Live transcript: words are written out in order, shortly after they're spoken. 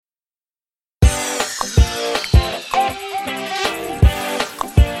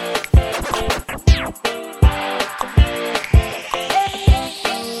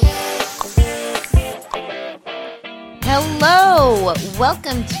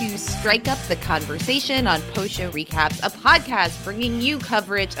Welcome to Strike Up the Conversation on Post Show Recaps, a podcast bringing you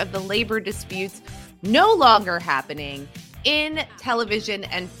coverage of the labor disputes no longer happening in television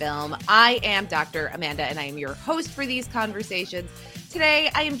and film. I am Dr. Amanda, and I am your host for these conversations.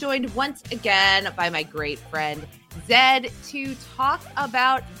 Today, I am joined once again by my great friend, Zed, to talk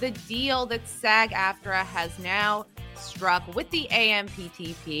about the deal that SAG-AFTRA has now struck with the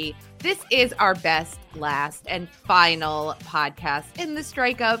AMPTP. This is our best, last, and final podcast in the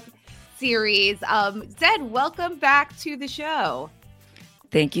Strike Up series. Zed, welcome back to the show.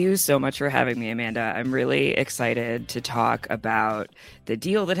 Thank you so much for having me, Amanda. I'm really excited to talk about the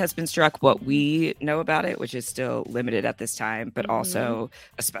deal that has been struck, what we know about it, which is still limited at this time, but also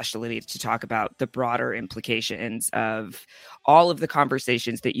especially to talk about the broader implications of all of the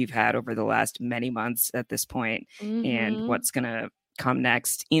conversations that you've had over the last many months at this point, and what's going to come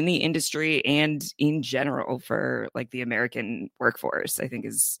next in the industry and in general for like the American workforce, I think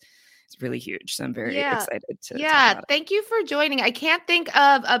is really huge. So I'm very excited to talk about it. Thank you for joining. I can't think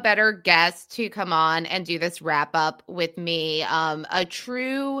of a better guest to come on and do this wrap up with me. A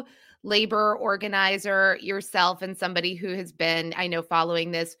true labor organizer yourself, and somebody who has been, I know,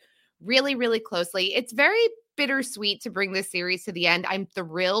 following this really, really closely. It's very bittersweet to bring this series to the end. I'm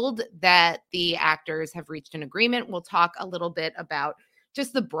thrilled that the actors have reached an agreement. We'll talk a little bit about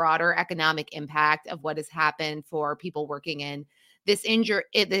just the broader economic impact of what has happened for people working in this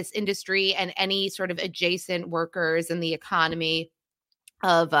industry and any sort of adjacent workers in the economy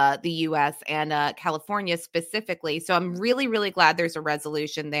of the U.S. and California specifically. So I'm really, really glad there's a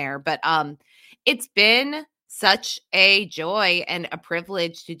resolution there. But it's been such a joy and a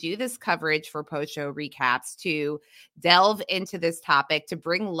privilege to do this coverage for post-show recaps, to delve into this topic, to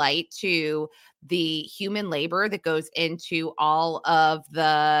bring light to the human labor that goes into all of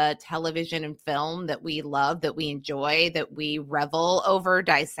the television and film that we love, that we enjoy, that we revel over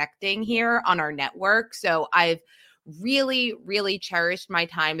dissecting here on our network. So I've really, really cherished my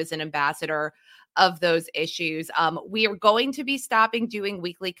time as an ambassador of those issues. We are going to be stopping doing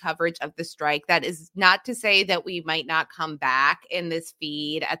weekly coverage of the strike. That is not to say that we might not come back in this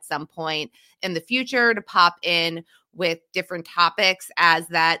feed at some point in the future to pop in with different topics as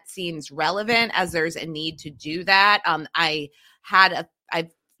that seems relevant, as there's a need to do that. I've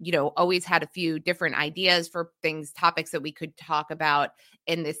always had a few different ideas for topics that we could talk about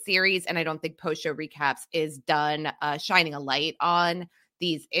in this series. And I don't think Post Show Recaps is done shining a light on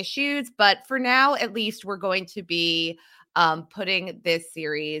these issues. But for now, at least, we're going to be putting this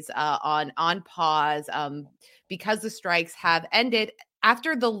series on pause because the strikes have ended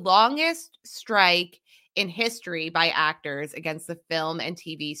after the longest strike in history by actors against the film and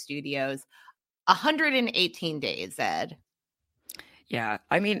TV studios. 118 days, Ed. Yeah,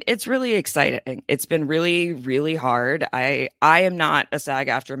 I mean, it's really exciting. It's been really, really hard. I am not a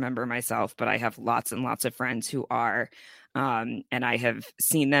SAG-AFTRA member myself, but I have lots and lots of friends who are. And I have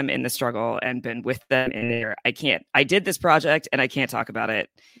seen them in the struggle and been with them in there. I did this project and I can't talk about it.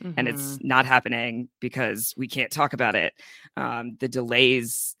 And it's not happening because we can't talk about it. The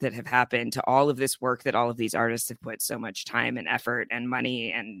delays that have happened to all of this work that all of these artists have put so much time and effort and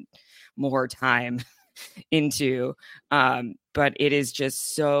money and more time into. But it is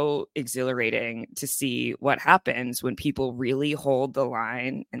just so exhilarating to see what happens when people really hold the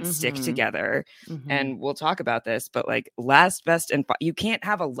line and stick together. And we'll talk about this, but like you can't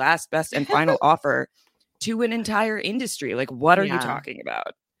have a last best and final offer to an entire industry. Like, what are you talking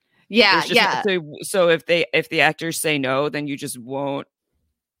about? So if the actors say no, then you just won't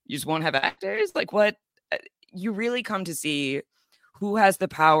have actors. Like, what? You really come to see who has the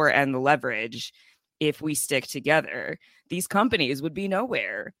power and the leverage. If we stick together, these companies would be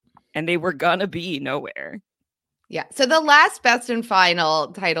nowhere, and they were gonna be nowhere. Yeah. So the last best and final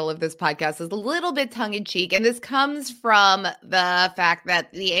title of this podcast is a little bit tongue in cheek. And this comes from the fact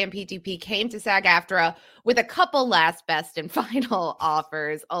that the AMPTP came to SAG-AFTRA with a couple last best and final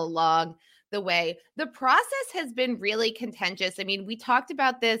offers along the way. The process has been really contentious. I mean, we talked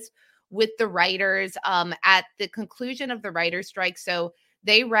about this with the writers at the conclusion of the writer's strike. So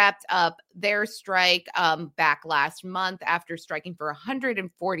they wrapped up their strike back last month after striking for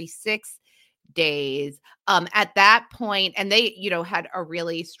 146 days. At that point, and they, had a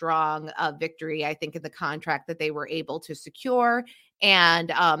really strong victory, I think, in the contract that they were able to secure.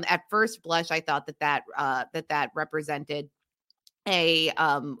 And at first blush, I thought that represented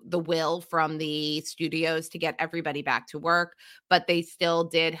the will from the studios to get everybody back to work, but they still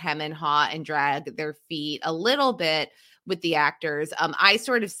did hem and haw and drag their feet a little bit with the actors. I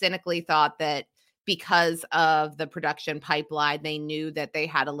sort of cynically thought that because of the production pipeline, they knew that they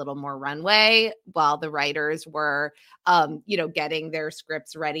had a little more runway while the writers were, getting their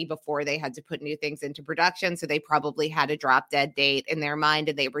scripts ready before they had to put new things into production. So they probably had a drop dead date in their mind,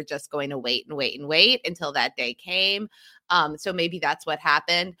 and they were just going to wait and wait and wait until that day came. So maybe that's what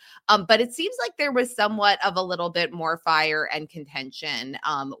happened. But it seems like there was somewhat of a little bit more fire and contention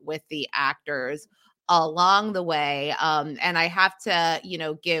with the actors along the way. And I have to,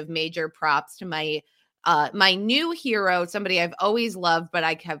 give major props to my new hero, somebody I've always loved, but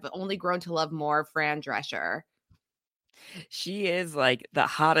I have only grown to love more, Fran Drescher. She is like the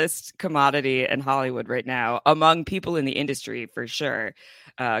hottest commodity in Hollywood right now among people in the industry for sure.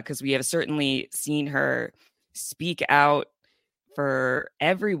 Because we have certainly seen her speak out for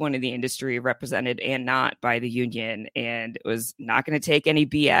everyone in the industry, represented and not by the union, and was not going to take any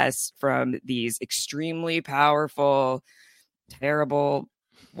BS from these extremely powerful, terrible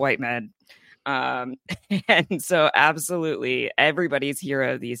white men. And so absolutely everybody's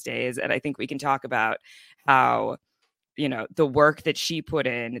hero these days. And I think we can talk about how, the work that she put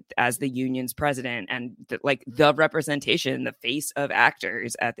in as the union's president and the representation, the face of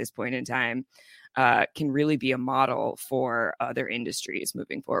actors at this point in time, can really be a model for other industries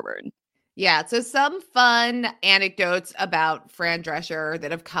moving forward. Yeah, so some fun anecdotes about Fran Drescher that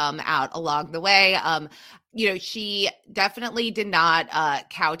have come out along the way. She definitely did not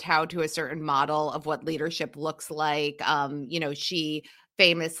kowtow to a certain model of what leadership looks like. She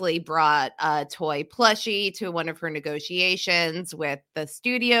famously brought a toy plushie to one of her negotiations with the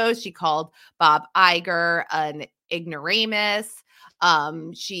studios. She called Bob Iger an ignoramus.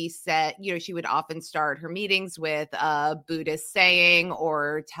 She said, she would often start her meetings with a Buddhist saying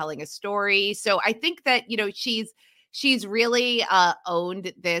or telling a story. So I think that, she's really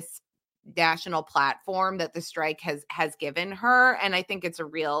owned this national platform that the strike has given her. And I think it's a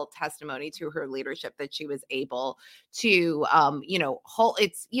real testimony to her leadership that she was able to,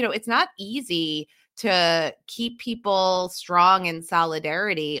 it's not easy to keep people strong in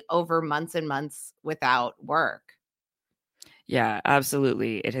solidarity over months and months without work. Yeah,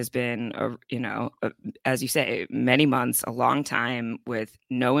 absolutely. It has been, as you say, many months, a long time with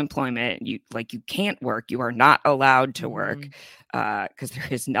no employment. You can't work. You are not allowed to work because there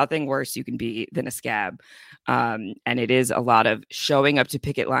is nothing worse you can be than a scab. And it is a lot of showing up to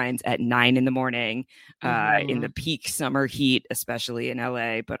picket lines at 9 a.m. In the peak summer heat, especially in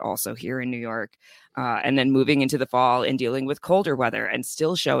LA, but also here in New York. And then moving into the fall and dealing with colder weather and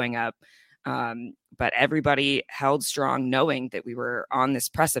still showing up. But everybody held strong, knowing that we were on this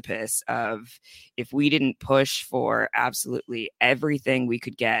precipice of, if we didn't push for absolutely everything we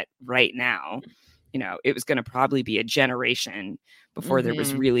could get right now, it was going to probably be a generation before there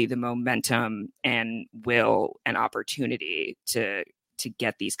was really the momentum and will and opportunity to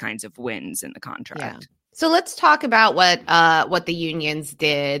get these kinds of wins in the contract. Yeah. So let's talk about what the unions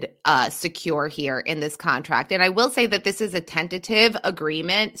did secure here in this contract. And I will say that this is a tentative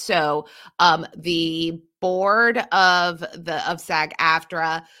agreement. So the board of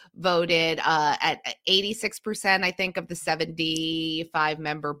SAG-AFTRA voted at 86%, I think, of the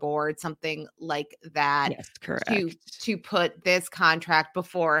 75-member board, something like that. Yes, correct. To put this contract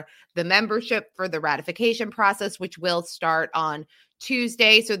before the membership for the ratification process, which will start on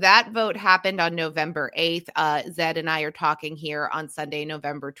Tuesday. So that vote happened on November 8th. Zed and I are talking here on Sunday,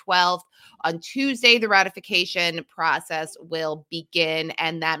 November 12th. On Tuesday, the ratification process will begin,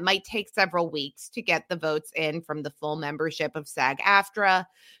 and that might take several weeks to get the votes in from the full membership of SAG-AFTRA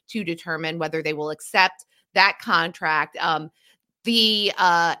to determine whether they will accept that contract. We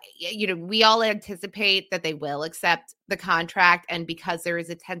all anticipate that they will accept the contract. And because there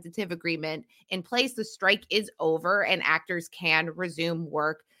is a tentative agreement in place, the strike is over and actors can resume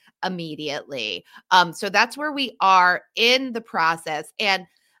work immediately. So that's where we are in the process. And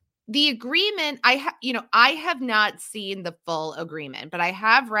the agreement, I have not seen the full agreement, but I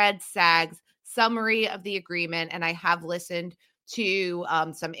have read SAG's summary of the agreement, and I have listened to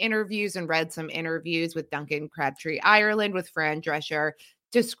some interviews and read some interviews with Duncan Crabtree Ireland, with Fran Drescher,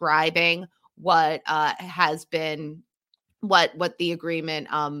 describing what has been what the agreement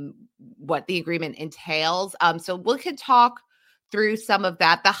entails. So we could talk through some of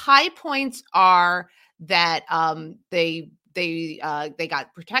that. The high points are that they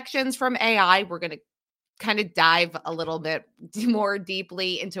got protections from AI. We're going to kind of dive a little bit more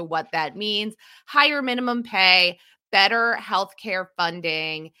deeply into what that means. Higher minimum pay, better healthcare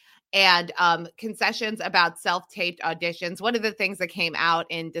funding, and concessions about self-taped auditions. One of the things that came out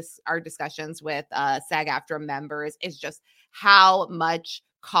in our discussions with SAG-AFTRA members is just how much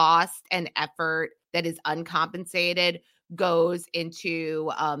cost and effort that is uncompensated goes into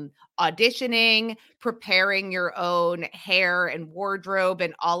auditioning, preparing your own hair and wardrobe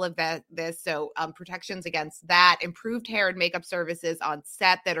and all of that. So protections against that, improved hair and makeup services on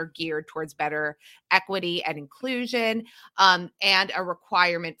set that are geared towards better equity and inclusion, and a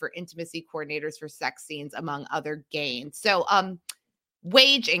requirement for intimacy coordinators for sex scenes, among other gains. So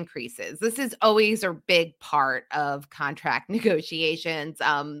wage increases. This is always a big part of contract negotiations.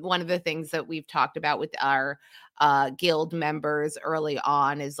 One of the things that we've talked about with our guild members early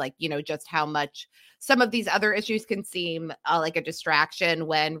on is like, just how much some of these other issues can seem like a distraction,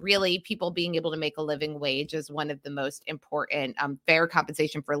 when really people being able to make a living wage is one of the most important. Fair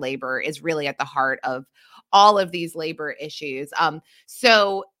compensation for labor is really at the heart of all of these labor issues.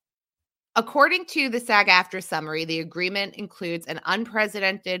 So according to the SAG-AFTRA summary, the agreement includes an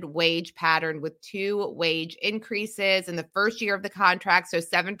unprecedented wage pattern with 2 wage increases in the first year of the contract, so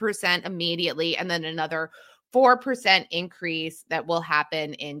 7% immediately, and then another 4% increase that will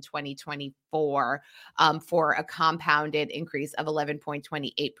happen in 2024 for a compounded increase of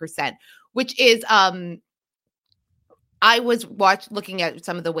 11.28%, which is I was looking at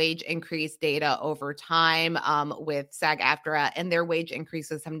some of the wage increase data over time with SAG-AFTRA, and their wage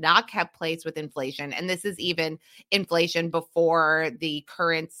increases have not kept pace with inflation. And this is even inflation before the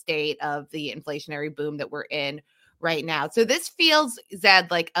current state of the inflationary boom that we're in right now. So this feels, Zed,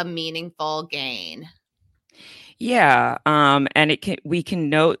 like a meaningful gain. Yeah, and we can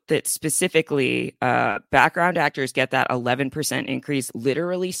note that specifically, background actors get that 11% increase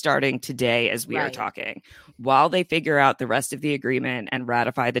literally starting today as we are talking, while they figure out the rest of the agreement and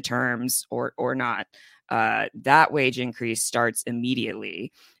ratify the terms or not. That wage increase starts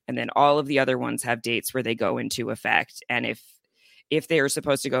immediately, and then all of the other ones have dates where they go into effect. And if they are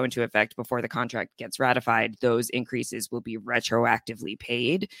supposed to go into effect before the contract gets ratified, those increases will be retroactively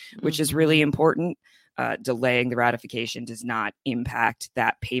paid, which is really important. Delaying the ratification does not impact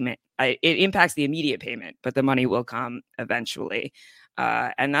that payment. It impacts the immediate payment, but the money will come eventually.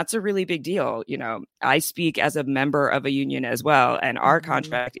 And that's a really big deal. I speak as a member of a union as well, and our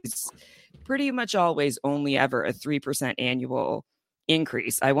contract is pretty much always only ever a 3% annual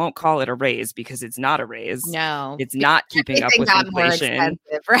increase. I won't call it a raise because it's not a raise. No, it's not keeping up with inflation.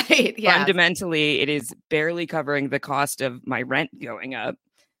 Right? Yeah. Fundamentally, it is barely covering the cost of my rent going up.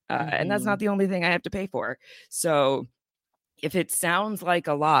 And that's not the only thing I have to pay for. So if it sounds like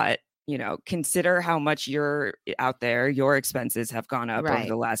a lot, consider how much you're out there. Your expenses have gone up over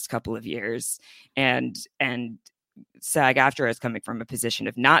the last couple of years. And SAG-AFTRA is coming from a position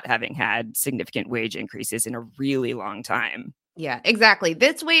of not having had significant wage increases in a really long time. Yeah, exactly.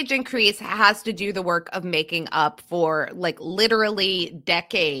 This wage increase has to do the work of making up for like literally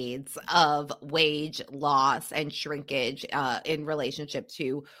decades of wage loss and shrinkage in relationship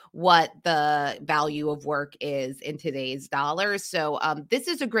to what the value of work is in today's dollars. So this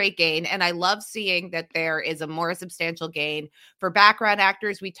is a great gain. And I love seeing that there is a more substantial gain for background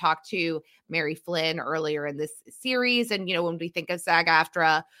actors. We talked to Mary Flynn earlier in this series. And, when we think of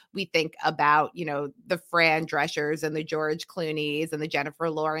SAG-AFTRA, we think about, the Fran Dreschers and the George Clooney's and the Jennifer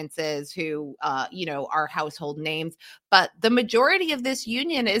Lawrences who, are household names. But the majority of this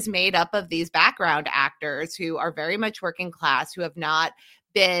union is made up of these background actors who are very much working class, who have not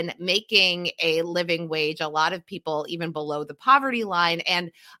been making a living wage. A lot of people even below the poverty line.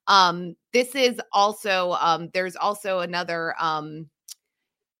 And this is also, there's also another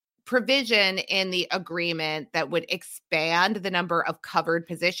provision in the agreement that would expand the number of covered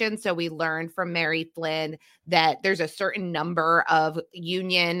positions. So we learned from Mary Flynn that there's a certain number of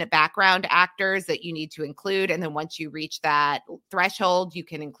union background actors that you need to include. And then once you reach that threshold, you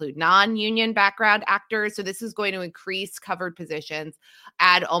can include non-union background actors. So this is going to increase covered positions,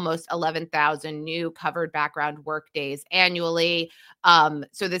 add almost 11,000 new covered background work days annually.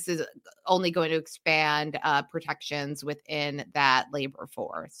 So this is only going to expand protections within that labor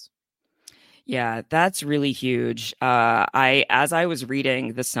force. Yeah, that's really huge. As I was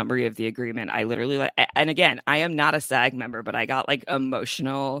reading the summary of the agreement, I literally, and again, I am not a SAG member, but I got like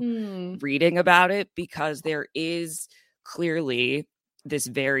emotional reading about it, because there is clearly this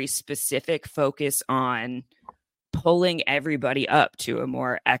very specific focus on pulling everybody up to a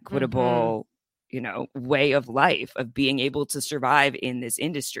more equitable way of life, of being able to survive in this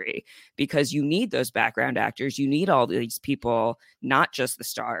industry, because you need those background actors. You need all these people, not just the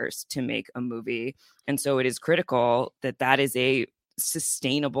stars, to make a movie. And so it is critical that that is a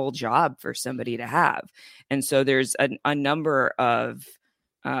sustainable job for somebody to have. And so there's a number of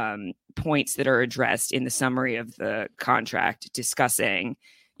points that are addressed in the summary of the contract discussing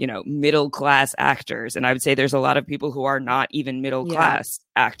middle class actors. And I would say there's a lot of people who are not even middle class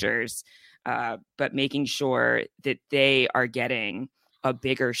actors but making sure that they are getting a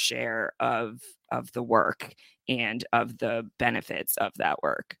bigger share of the work and of the benefits of that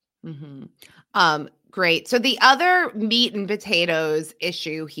work. Mm-hmm. Great. So the other meat and potatoes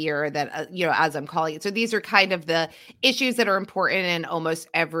issue here that, as I'm calling it, so these are kind of the issues that are important in almost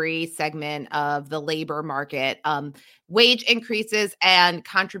every segment of the labor market, wage increases and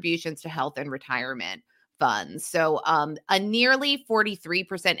contributions to health and retirement funds. So a nearly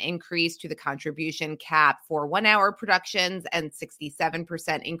 43% increase to the contribution cap for 1 hour productions and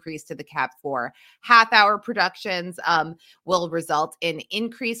 67% increase to the cap for half hour productions will result in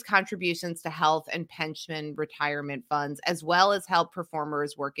increased contributions to health and pension retirement funds, as well as help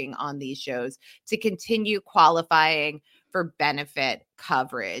performers working on these shows to continue qualifying for benefit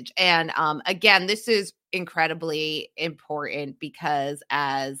coverage. And again, this is incredibly important because,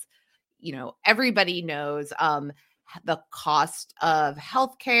 as everybody knows, the cost of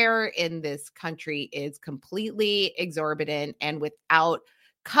healthcare in this country is completely exorbitant, and without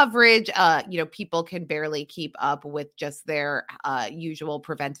coverage, people can barely keep up with just their usual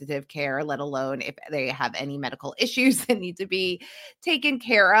preventative care, let alone if they have any medical issues that need to be taken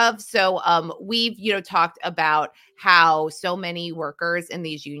care of. So we've, talked about how so many workers in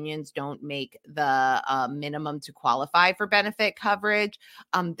these unions don't make the minimum to qualify for benefit coverage.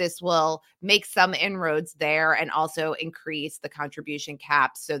 This will make some inroads there and also increase the contribution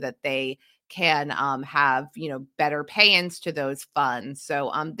cap so that they can have, better pay-ins to those funds.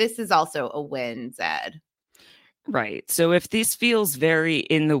 So this is also a win, Zed. Right. So if this feels very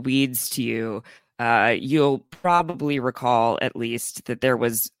in the weeds to you, you'll probably recall at least that there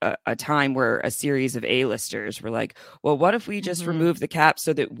was a time where a series of A-listers were like, well, what if we just remove the cap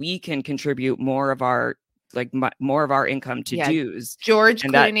so that we can contribute more of our income to dues? George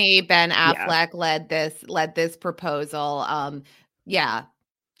Clooney, Ben Affleck led this proposal.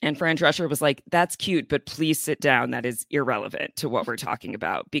 And Fran Drescher was like, that's cute, but please sit down. That is irrelevant to what we're talking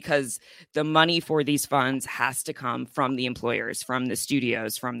about, because the money for these funds has to come from the employers, from the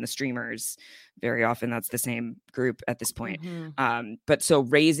studios, from the streamers. Very often that's the same group at this point. But so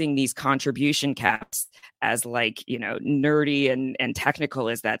raising these contribution caps, as nerdy and technical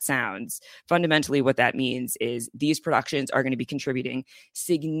as that sounds, fundamentally what that means is these productions are going to be contributing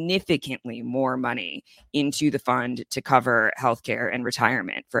significantly more money into the fund to cover healthcare and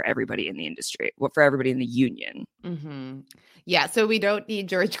retirement for everybody in the industry, for everybody in the union. Yeah, so we don't need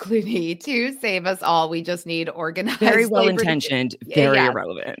George Clooney to save us all. We just need organized, very well-intentioned, very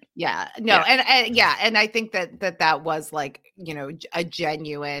irrelevant. Yeah, no, yeah. And I think that was a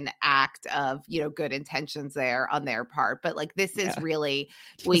genuine act of good intentions there on their part. But this is really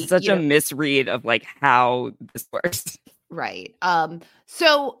such a misread of how this works. Right.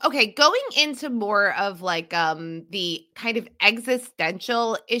 So, okay, going into more of the kind of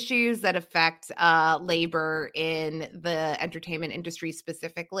existential issues that affect labor in the entertainment industry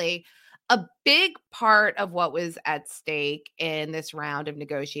specifically, a big part of what was at stake in this round of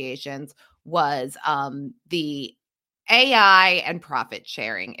negotiations was the AI and profit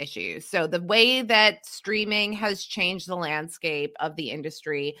sharing issues. So the way that streaming has changed the landscape of the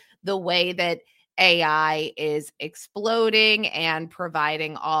industry, the way that AI is exploding and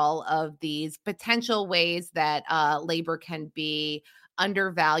providing all of these potential ways that labor can be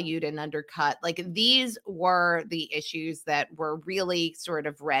undervalued and undercut. These were the issues that were really sort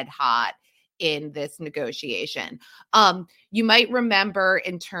of red hot in this negotiation. You might remember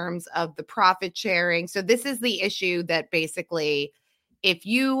in terms of the profit sharing. So this is the issue that basically, if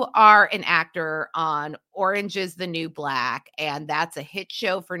you are an actor on Orange is the New Black, and that's a hit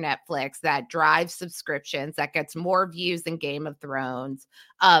show for Netflix that drives subscriptions, that gets more views than Game of Thrones,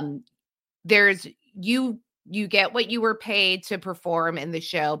 you get what you were paid to perform in the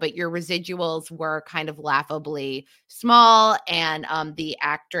show, but your residuals were kind of laughably small. And the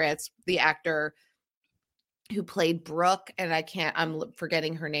actor who played Brooke, and I'm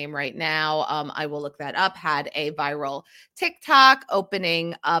forgetting her name right now. I will look that up, had a viral TikTok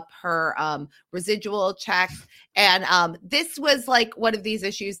opening up her residual checks. And this was one of these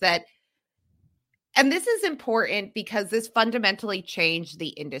issues and this is important because this fundamentally changed the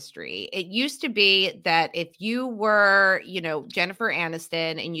industry. It used to be that if you were, Jennifer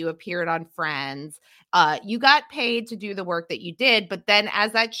Aniston and you appeared on Friends, you got paid to do the work that you did. But then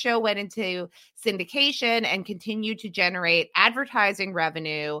as that show went into syndication and continued to generate advertising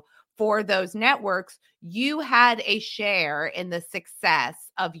revenue for those networks, you had a share in the success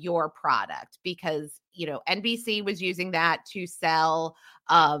of your product because, NBC was using that to sell,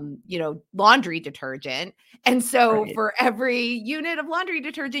 laundry detergent. And so for every unit of laundry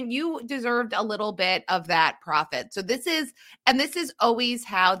detergent, you deserved a little bit of that profit. So this is always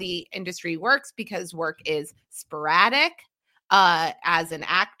how the industry works because work is sporadic as an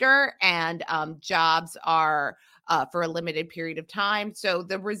actor, and jobs are for a limited period of time. So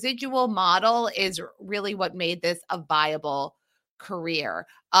the residual model is really what made this a viable career.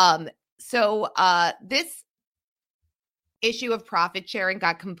 So this issue of profit sharing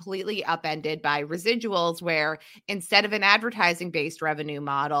got completely upended by residuals, where instead of an advertising-based revenue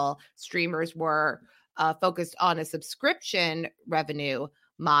model, streamers were focused on a subscription revenue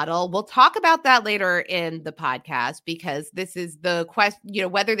model. We'll talk about that later in the podcast because this is the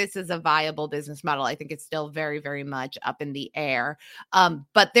question, whether this is a viable business model. I think it's still very, very much up in the air.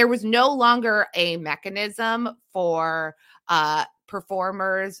 But there was no longer a mechanism for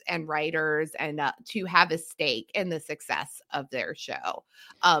performers and writers and to have a stake in the success of their show.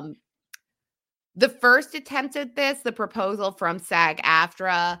 The first attempt at this, the proposal from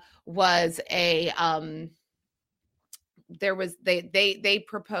SAG-AFTRA, was a they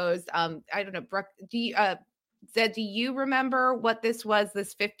proposed, I don't know, Brooke, Zed, do you remember what this was?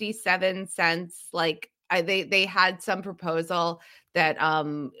 This 57 cents, they had some proposal that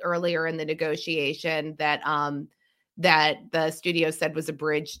earlier in the negotiation that the studio said was a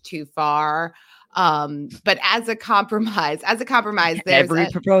bridge too far. But as a compromise, there's every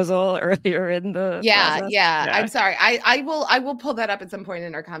proposal earlier in the process. Yeah. I'm sorry. I will pull that up at some point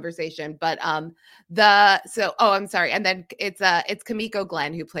in our conversation. But I'm sorry. And then it's Kimiko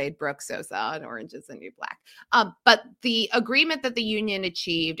Glenn who played Brooke Sosa on Orange Is the New Black. But the agreement that the union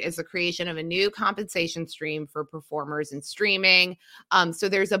achieved is the creation of a new compensation stream for performers in streaming. So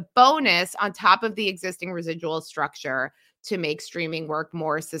there's a bonus on top of the existing residual structure to make streaming work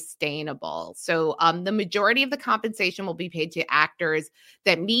more sustainable. So the majority of the compensation will be paid to actors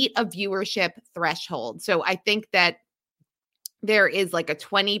that meet a viewership threshold. So I think that there is like a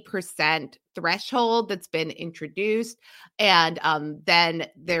 20% threshold that's been introduced. And then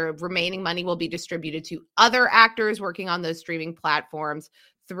their remaining money will be distributed to other actors working on those streaming platforms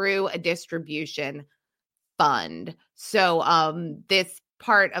through a distribution fund. So this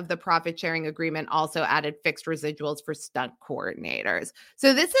part of the profit sharing agreement also added fixed residuals for stunt coordinators.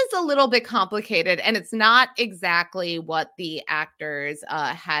 So this is a little bit complicated, and it's not exactly what the actors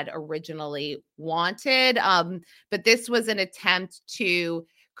had originally wanted. But this was an attempt to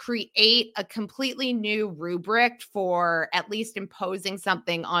create a completely new rubric for at least imposing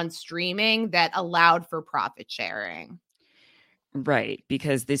something on streaming that allowed for profit sharing. Right,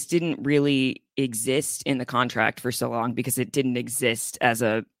 because this didn't really exist in the contract for so long because it didn't exist as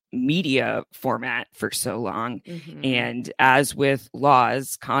a media format for so long. Mm-hmm. And as with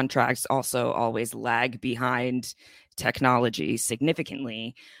laws, contracts also always lag behind technology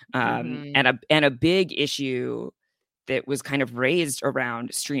significantly. And a big issue that was kind of raised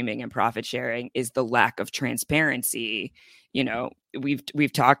around streaming and profit sharing is the lack of transparency.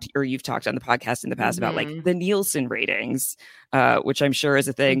 We've talked, or you've talked on the podcast in the past about like the Nielsen ratings, which I'm sure is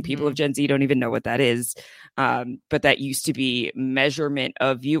a thing. People of Gen Z don't even know what that is. But that used to be measurement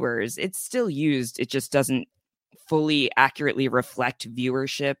of viewers. It's still used. It just doesn't fully accurately reflect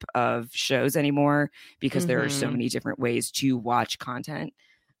viewership of shows anymore because there are so many different ways to watch content.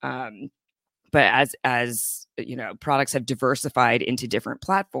 But as products have diversified into different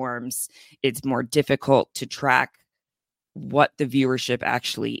platforms, it's more difficult to track what the viewership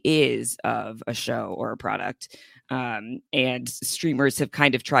actually is of a show or a product. And streamers have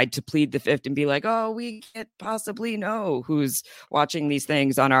kind of tried to plead the fifth and be like, oh, we can't possibly know who's watching these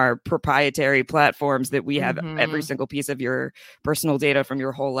things on our proprietary platforms that we have every single piece of your personal data from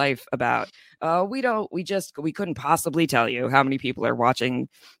your whole life about. We couldn't possibly tell you how many people are watching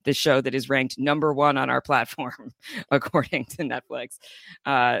this show that is ranked number one on our platform, according to Netflix.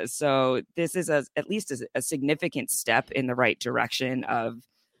 So this is at least a significant step in the right direction of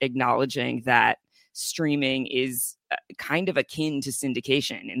acknowledging that streaming is kind of akin to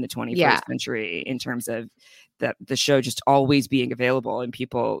syndication in the 21st century in terms of the show just always being available and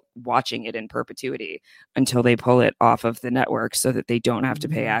people watching it in perpetuity until they pull it off of the network so that they don't have to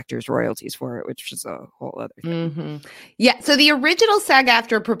pay actors royalties for it, which is a whole other thing. Yeah. So the original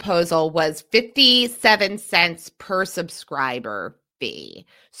SAG-AFTRA proposal was 57 cents per subscriber fee.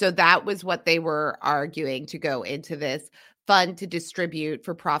 So that was what they were arguing to go into this fund to distribute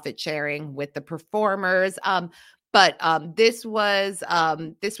for profit sharing with the performers. But this was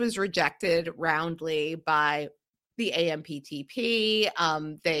rejected roundly by the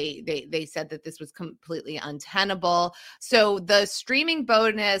AMPTP. They said that this was completely untenable. So the streaming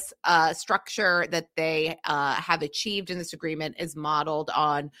bonus structure that they have achieved in this agreement is modeled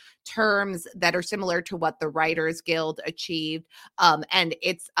on terms that are similar to what the Writers Guild achieved, and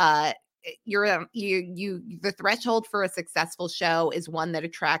it's the threshold for a successful show is one that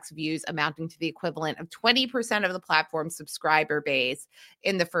attracts views amounting to the equivalent of 20% of the platform's subscriber base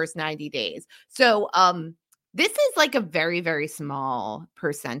in the first 90 days. So this is like a very, very small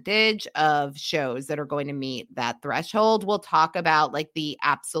percentage of shows that are going to meet that threshold. We'll talk about like the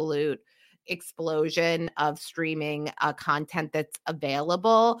absolute explosion of streaming content that's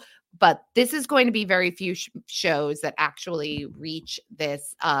available, but this is going to be very few shows that actually reach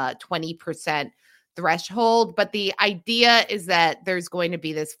this 20% threshold. But the idea is that there's going to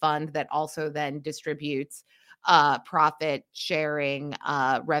be this fund that also then distributes profit sharing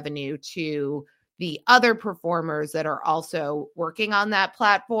revenue to the other performers that are also working on that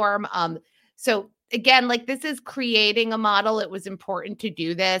platform. So again, like this is creating a model. It was important to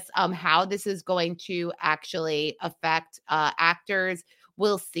do this. How this is going to actually affect actors,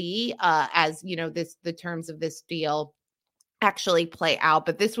 we'll see as the terms of this deal actually play out.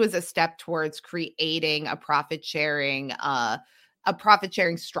 But this was a step towards creating a profit sharing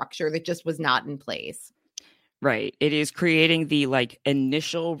structure that just was not in place. Right. It is creating the like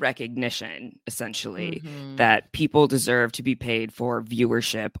initial recognition, essentially, that people deserve to be paid for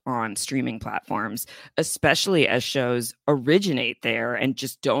viewership on streaming platforms, especially as shows originate there and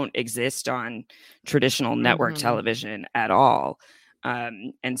just don't exist on traditional network television at all.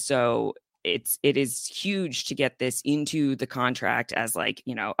 And so it is huge to get this into the contract as like,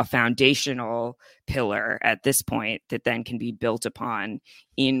 a foundational pillar at this point that then can be built upon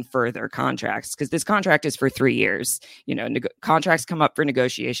in further contracts, because this contract is for 3 years. Contracts come up for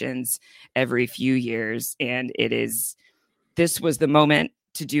negotiations every few years, and this was the moment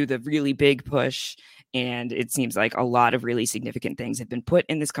to do the really big push. And it seems like a lot of really significant things have been put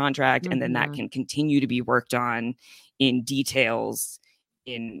in this contract, and then that can continue to be worked on in details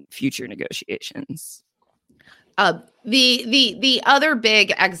in future negotiations. The other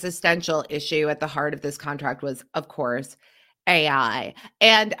big existential issue at the heart of this contract was, of course, AI.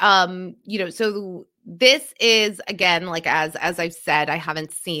 And so this is, again, like as I've said, I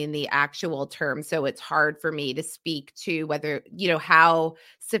haven't seen the actual term, so it's hard for me to speak to whether how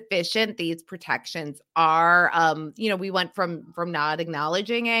sufficient these protections are. We went from not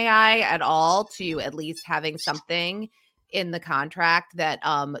acknowledging AI at all to at least having something in the contract that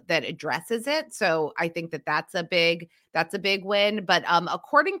addresses it. So I think that's a big win. But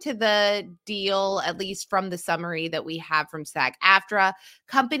according to the deal, at least from the summary that we have from SAG-AFTRA,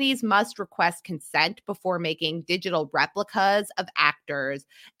 companies must request consent before making digital replicas of actors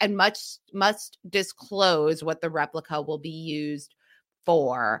and must disclose what the replica will be used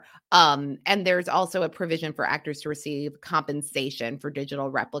for. And there's also a provision for actors to receive compensation for digital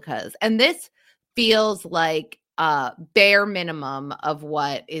replicas. And this feels like bare minimum of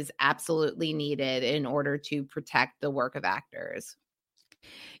what is absolutely needed in order to protect the work of actors.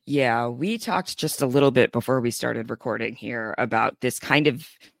 Yeah, we talked just a little bit before we started recording here about this kind of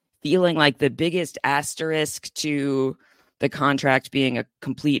feeling like the biggest asterisk to the contract being a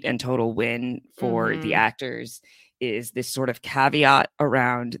complete and total win for the actors is this sort of caveat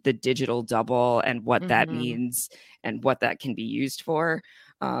around the digital double and what that means and what that can be used for.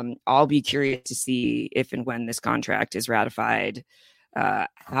 I'll be curious to see if and when this contract is ratified,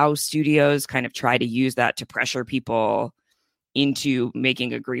 how studios kind of try to use that to pressure people into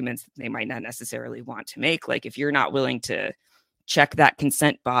making agreements that they might not necessarily want to make. Like if you're not willing to check that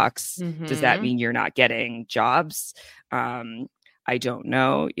consent box, does that mean you're not getting jobs? I don't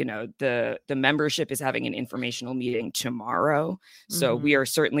know. The membership is having an informational meeting tomorrow. So we are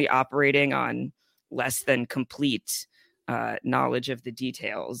certainly operating on less than complete knowledge of the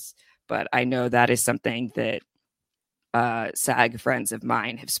details, but I know that is something that SAG friends of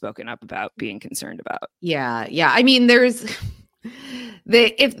mine have spoken up about being concerned about. Yeah. I mean, there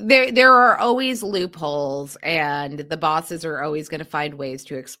are always loopholes, and the bosses are always going to find ways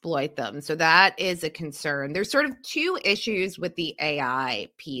to exploit them. So that is a concern. There's sort of two issues with the AI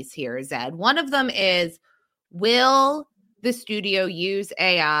piece here, Zed. One of them is, will the studio use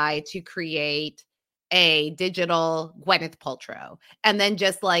AI to create a digital Gwyneth Paltrow and then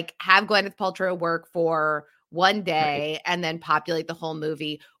just like have Gwyneth Paltrow work for one day and then populate the whole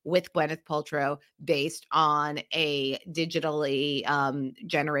movie with Gwyneth Paltrow based on a digitally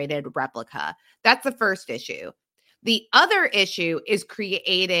generated replica? That's the first issue. The other issue is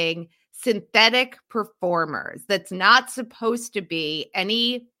creating synthetic performers. That's not supposed to be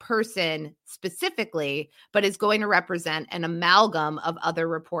any person specifically, but is going to represent an amalgam of other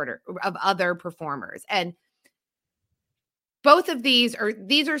performers. And both of these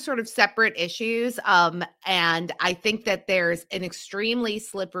are sort of separate issues. And I think that there's an extremely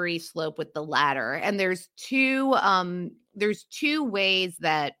slippery slope with the latter. And there's two ways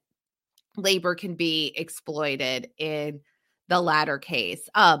that labor can be exploited in the latter case.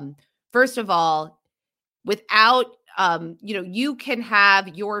 First of all, without, you can have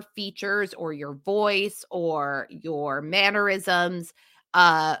your features or your voice or your mannerisms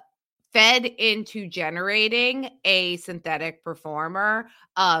fed into generating a synthetic performer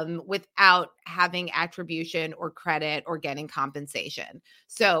without having attribution or credit or getting compensation.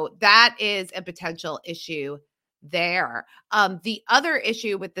 So that is a potential issue there. The other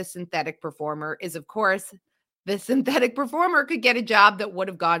issue with the synthetic performer is, of course, the synthetic performer could get a job that would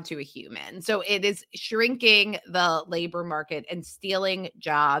have gone to a human. So it is shrinking the labor market and stealing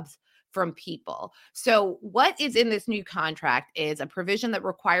jobs from people. So what is in this new contract is a provision that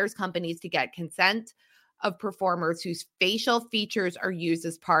requires companies to get consent of performers whose facial features are used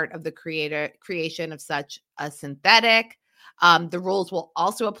as part of the creation of such a synthetic. The rules will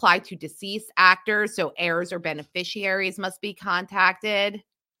also apply to deceased actors, so heirs or beneficiaries must be contacted.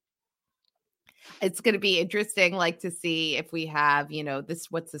 It's going to be interesting, to see if we have,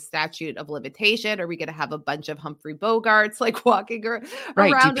 what's the statute of limitation? Are we going to have a bunch of Humphrey Bogarts walking around?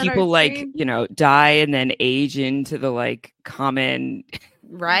 Right. Do people die and then age into the common,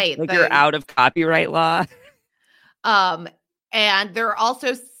 right? You're out of copyright law. And there are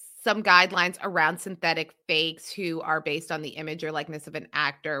also some guidelines around synthetic fakes who are based on the image or likeness of an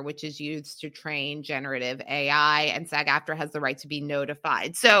actor, which is used to train generative AI, and SAG-AFTRA has the right to be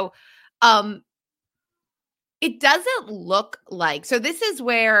notified. So, it doesn't look like, so this is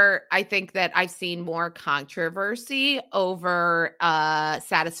where I think that I've seen more controversy over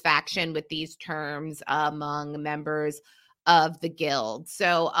satisfaction with these terms among members of the guild.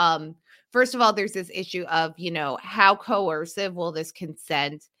 So first of all, there's this issue of, how coercive will this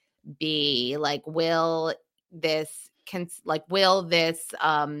consent be? Will this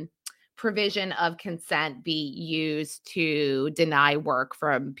provision of consent be used to deny work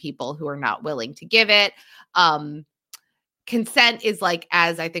from people who are not willing to give it? Consent is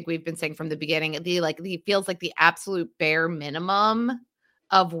as I think we've been saying from the beginning, it feels like the absolute bare minimum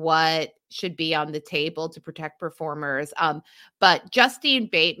of what should be on the table to protect performers. But Justine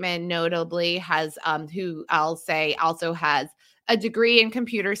Bateman notably has, who I'll say also has a degree in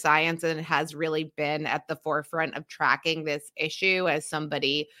computer science and has really been at the forefront of tracking this issue as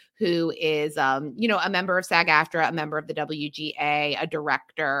somebody who is, a member of SAG-AFTRA, a member of the WGA, a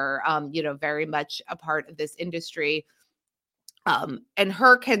director, very much a part of this industry. And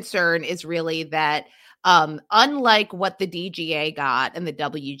her concern is really that unlike what the DGA got and the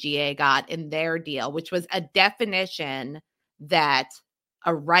WGA got in their deal, which was a definition that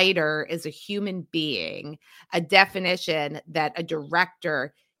a writer is a human being, a definition that a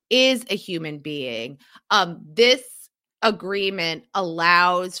director is a human being, this agreement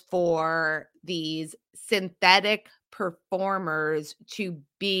allows for these synthetic performers to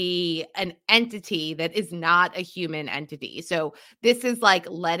be an entity that is not a human entity. So this is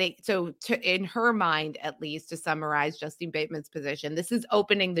in her mind, at least, to summarize Justine Bateman's position, this is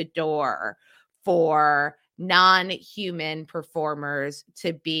opening the door for non-human performers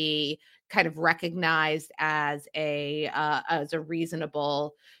to be kind of recognized as a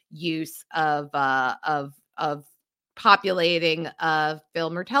reasonable use of populating a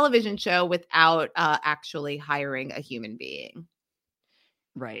film or television show without actually hiring a human being.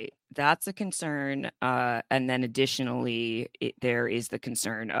 Right. That's a concern. And then additionally, there is the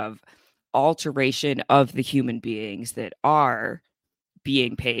concern of alteration of the human beings that are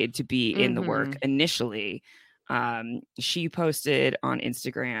being paid to be in the work initially. She posted on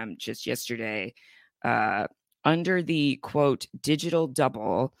Instagram just yesterday, under the quote, digital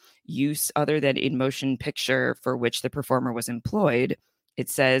double use other than in motion picture for which the performer was employed, it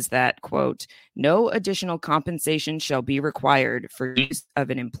says that, quote, no additional compensation shall be required for use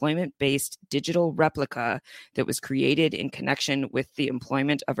of an employment-based digital replica that was created in connection with the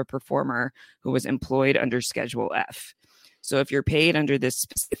employment of a performer who was employed under Schedule F. So if you're paid under this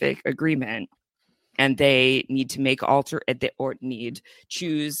specific agreement and they need to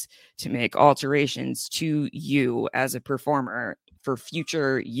choose to make alterations to you as a performer for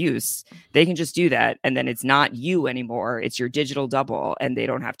future use, they can just do that. And then it's not you anymore. It's your digital double. And they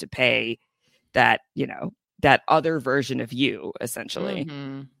don't have to pay that, that other version of you, essentially.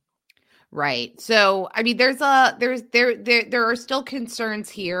 Mm-hmm. Right. So, I mean, there are still concerns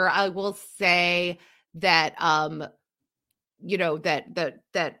here. I will say that,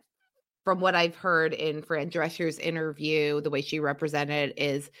 that from what I've heard in Fran Drescher's interview, the way she represented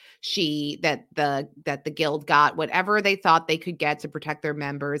is that the guild got whatever they thought they could get to protect their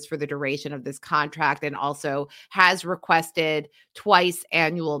members for the duration of this contract, and also has requested twice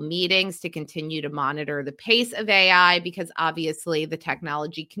annual meetings to continue to monitor the pace of AI, because obviously the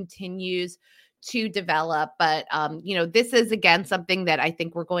technology continues to develop. But this is again something that I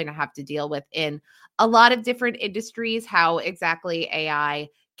think we're going to have to deal with in a lot of different industries, how exactly AI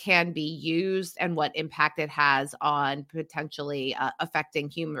can be used and what impact it has on potentially affecting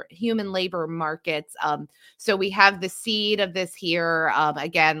human labor markets. So we have the seed of this here.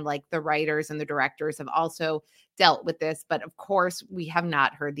 Again, like the writers and the directors have also dealt with this, but of course we have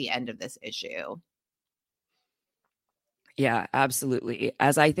not heard the end of this issue. Yeah, absolutely.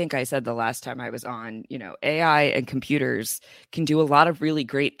 As I think I said the last time I was on, AI and computers can do a lot of really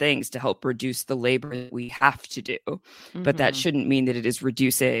great things to help reduce the labor that we have to do. But that shouldn't mean that it is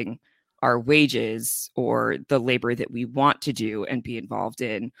reducing our wages or the labor that we want to do and be involved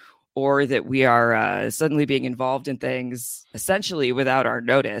in, or that we are suddenly being involved in things essentially without our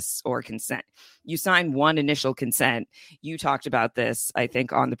notice or consent. You sign one initial consent. You talked about this, I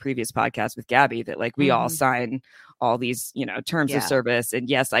think, on the previous podcast with Gabby, that like we all sign all these, terms of service. And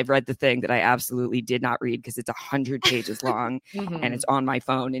yes, I've read the thing that I absolutely did not read because it's 100 pages long and it's on my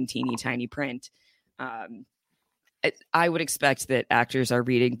phone in teeny tiny print. I would expect that actors are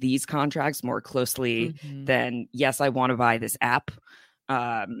reading these contracts more closely than, yes, I want to buy this app.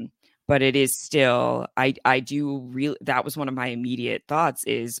 But it is still, I do really, that was one of my immediate thoughts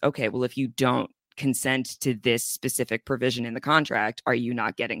is, okay, well, if you don't consent to this specific provision in the contract, are you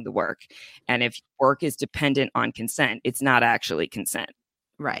not getting the work? And if work is dependent on consent, it's not actually consent.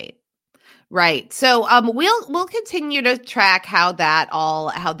 Right. Right. So we'll continue to track how that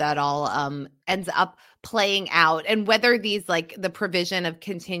all ends up playing out, and whether these, like the provision of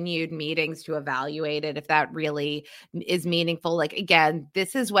continued meetings to evaluate it, if that really is meaningful. Like, again,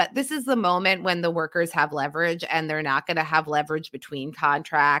 this is the moment when the workers have leverage, and they're not going to have leverage between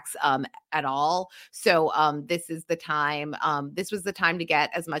contracts at all. So this is the time. This was the time to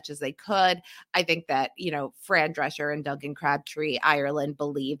get as much as they could. I think that, Fran Drescher and Duncan Crabtree Ireland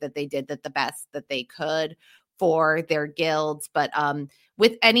believe that they did the best that they could for their guilds. But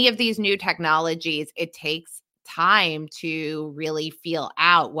with any of these new technologies, it takes time to really feel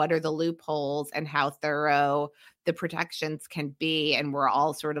out what are the loopholes and how thorough the protections can be. And we're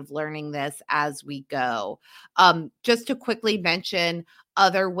all sort of learning this as we go. Just to quickly mention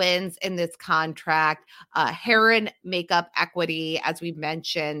other wins in this contract, Heron Makeup Equity, as we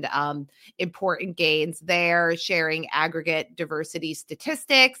mentioned, important gains there, sharing aggregate diversity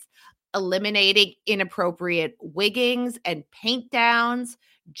statistics, eliminating inappropriate wiggings and paint downs,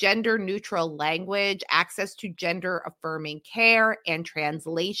 gender neutral language, access to gender affirming care and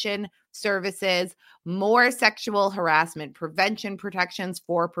translation services, more sexual harassment prevention protections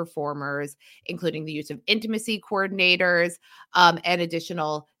for performers, including the use of intimacy coordinators, and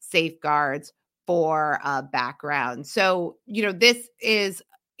additional safeguards for background. So, this is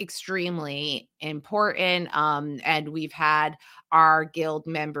extremely important. And we've had our guild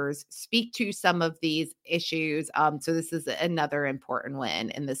members speak to some of these issues. So this is another important win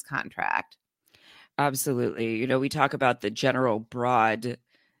in this contract. Absolutely. We talk about the general broad,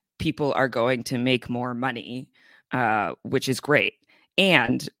 people are going to make more money, which is great.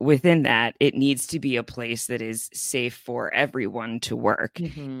 And within that, it needs to be a place that is safe for everyone to work.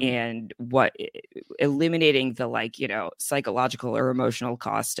 And eliminating the psychological or emotional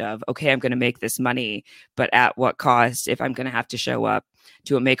cost of, okay, I'm going to make this money, but at what cost? If I'm going to have to show up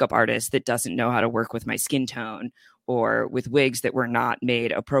to a makeup artist that doesn't know how to work with my skin tone, or with wigs that were not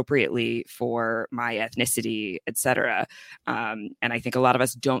made appropriately for my ethnicity, etc. And I think a lot of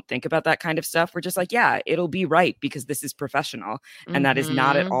us don't think about that kind of stuff. We're just like, yeah, it'll be right because this is professional. And that is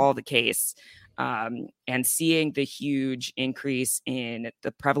not at all the case. And seeing the huge increase in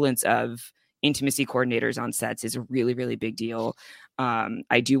the prevalence of intimacy coordinators on sets is a really, really big deal.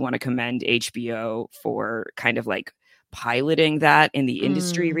 I do want to commend HBO for kind of like piloting that in the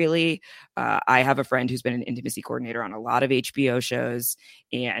industry, really. I have a friend who's been an intimacy coordinator on a lot of HBO shows,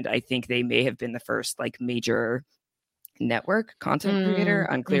 and I think they may have been the first major network content creator,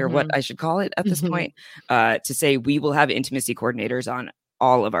 unclear what I should call it at this point, to say we will have intimacy coordinators on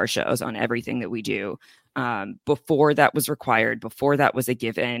all of our shows, on everything that we do. before that was required, before that was a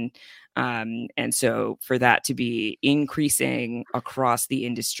given. And so for that to be increasing across the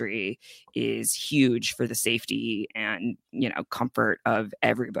industry is huge for the safety and, comfort of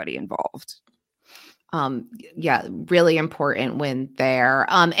everybody involved. Yeah, really important win there.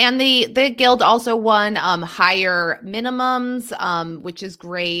 And the guild also won higher minimums, which is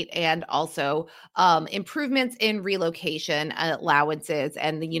great, and also improvements in relocation allowances.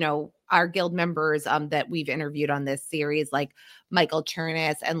 And our guild members that we've interviewed on this series, like Michael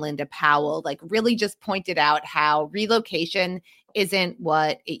Chernus and Linda Powell, like really just pointed out how relocation isn't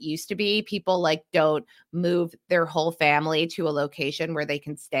what it used to be. People like don't move their whole family to a location where they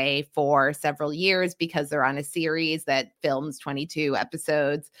can stay for several years because they're on a series that films 22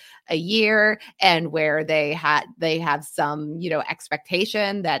 episodes a year, and where they have some,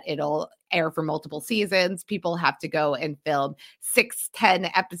 expectation that it'll air for multiple seasons. People have to go and film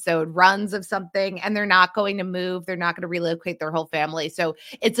 6-10 episode runs of something, and they're not going to move. They're not going to relocate their whole family. So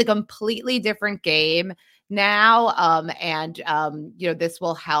it's a completely different game now. This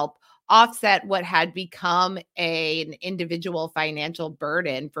will help offset what had become an individual financial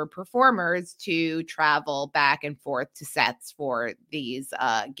burden for performers to travel back and forth to sets for these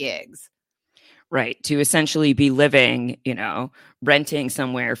gigs. Right. To essentially be living, renting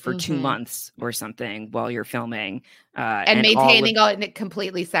somewhere for 2 months or something while you're filming. And maintaining a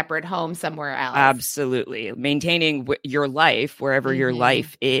completely separate home somewhere else. Absolutely. Maintaining your life wherever your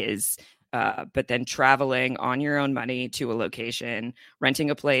life is. But then traveling on your own money to a location, renting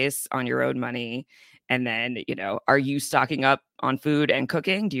a place on your own money. And then, are you stocking up on food and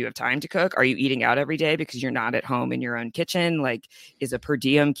cooking? Do you have time to cook? Are you eating out every day because you're not at home in your own kitchen? Like, is a per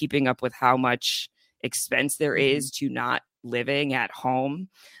diem keeping up with how much expense there is to not living at home?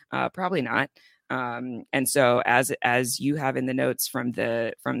 Probably not. And so as you have in the notes from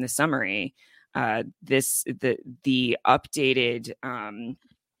the summary, the updated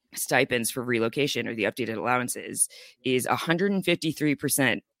stipends for relocation, or the updated allowances, is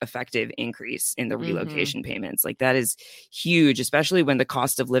 153% effective increase in the relocation payments. Like, that is huge, especially when the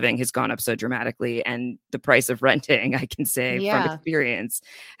cost of living has gone up so dramatically, and the price of renting, I can say from experience,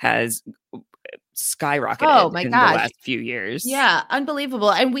 has skyrocketed in the last few years. Yeah,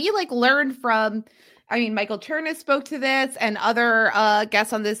 unbelievable. And we learned from, Michael Chernus spoke to this, and other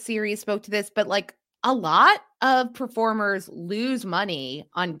guests on this series spoke to this, but a lot of performers lose money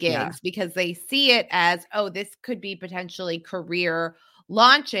on gigs because they see it as, oh, this could be potentially career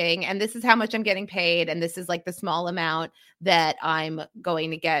launching, and this is how much I'm getting paid, and this is the small amount that I'm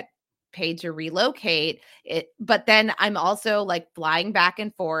going to get paid to relocate it. But then I'm also flying back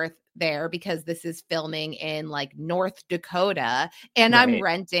and forth there because this is filming in North Dakota, and I'm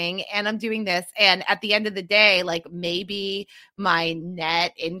renting, and I'm doing this. And at the end of the day, maybe my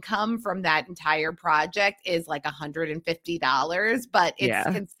net income from that entire project is $150, but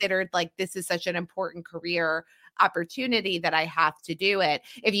it's considered this is such an important career opportunity that I have to do it.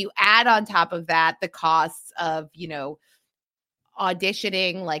 If you add on top of that the costs of,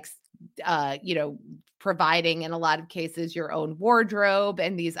 auditioning, providing in a lot of cases your own wardrobe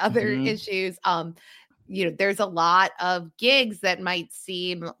and these other issues, there's a lot of gigs that might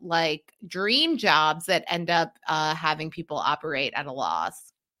seem like dream jobs that end up having people operate at a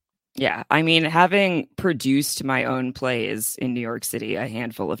loss. Yeah, having produced my own plays in New York City a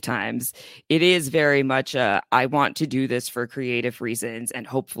handful of times, it is very much I want to do this for creative reasons, and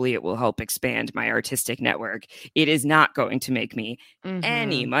hopefully it will help expand my artistic network. It is not going to make me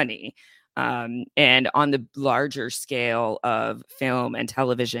any money. And on the larger scale of film and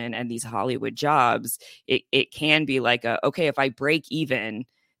television and these Hollywood jobs, it can be okay, if I break even,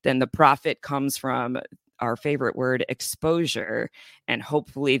 then the profit comes from our favorite word, exposure. And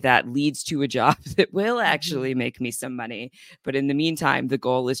hopefully that leads to a job that will actually make me some money. But in the meantime, the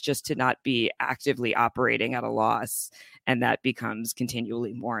goal is just to not be actively operating at a loss. And that becomes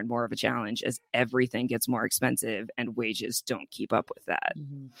continually more and more of a challenge as everything gets more expensive and wages don't keep up with that.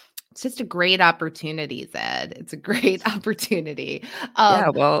 It's just a great opportunity, Zed. It's a great opportunity. Yeah,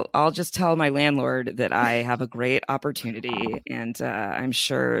 well, I'll just tell my landlord that I have a great opportunity, and I'm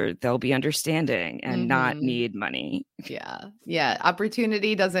sure they'll be understanding and not need money. Yeah.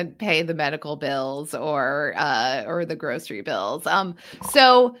 Opportunity doesn't pay the medical bills or the grocery bills.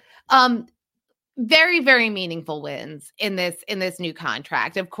 Very, very meaningful wins in this new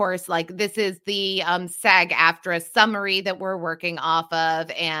contract. Of course, this is the SAG-AFTRA summary that we're working off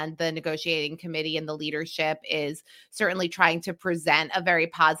of, and the negotiating committee and the leadership is certainly trying to present a very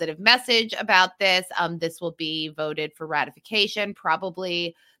positive message about this. This will be voted for ratification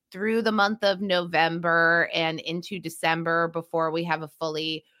probably through the month of November and into December before we have a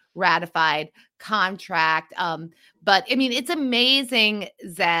fully ratified contract. But I mean, it's amazing,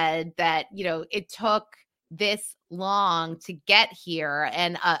 Zed, that, it took this long to get here.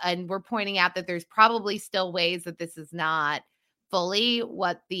 And we're pointing out that there's probably still ways that this is not fully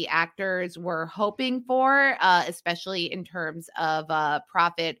what the actors were hoping for, especially in terms of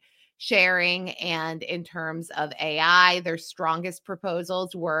profit sharing and in terms of AI. Their strongest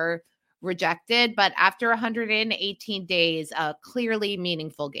proposals were rejected, but after 118 days, clearly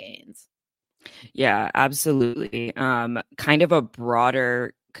meaningful gains. Yeah, absolutely. Kind of a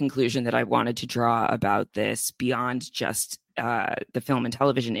broader conclusion that I wanted to draw about this beyond just the film and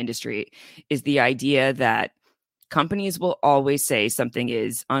television industry is the idea that companies will always say something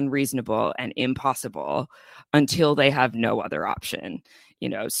is unreasonable and impossible until they have no other option.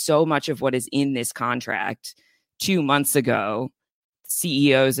 So much of what is in this contract 2 months ago,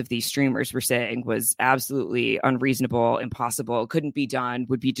 CEOs of these streamers were saying was absolutely unreasonable, impossible, couldn't be done,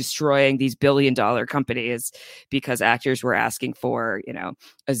 would be destroying these billion-dollar companies because actors were asking for, a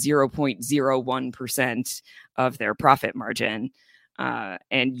 0.01% of their profit margin.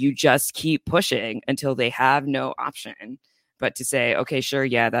 And you just keep pushing until they have no option but to say, okay, sure,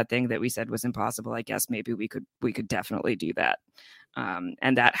 yeah, that thing that we said was impossible, I guess maybe we could definitely do that.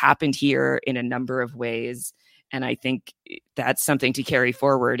 And that happened here in a number of ways. And I think that's something to carry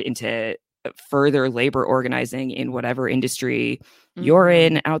forward into further labor organizing in whatever industry you're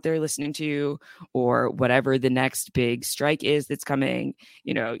in out there listening to, or whatever the next big strike is that's coming.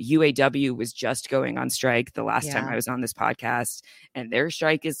 UAW was just going on strike the last time I was on this podcast, and their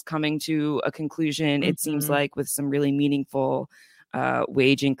strike is coming to a conclusion. It seems like, with some really meaningful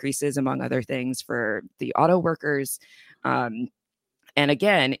wage increases, among other things, for the auto workers. And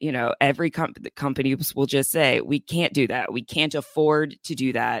again, every company will just say, we can't do that. We can't afford to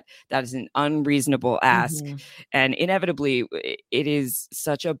do that. That is an unreasonable ask. And inevitably, it is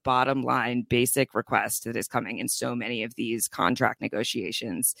such a bottom line, basic request that is coming in so many of these contract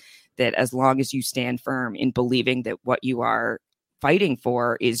negotiations that as long as you stand firm in believing that what you are fighting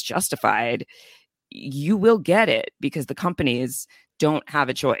for is justified, you will get it, because the companies don't have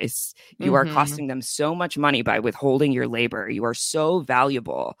a choice. You are costing them so much money by withholding your labor. You are so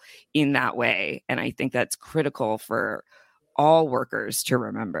valuable in that way. And I think that's critical for all workers to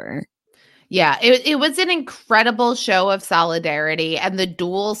remember. Yeah, it was an incredible show of solidarity, and the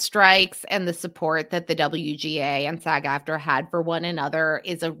dual strikes and the support that the WGA and SAG-AFTRA had for one another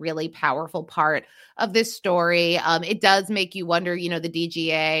is a really powerful part of this story. It does make you wonder, the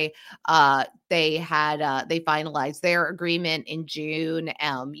DGA, they finalized their agreement in June.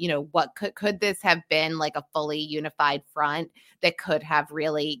 What could this have been, like a fully unified front that could have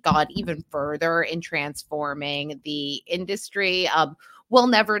really gone even further in transforming the industry? We'll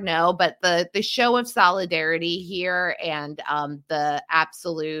never know, but the show of solidarity here and the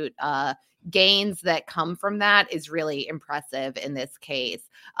absolute gains that come from that is really impressive in this case.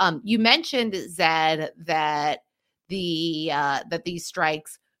 You mentioned, Zed, that these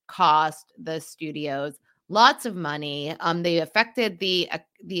strikes cost the studios lots of money. They affected the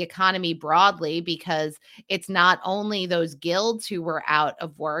economy broadly, because it's not only those guilds who were out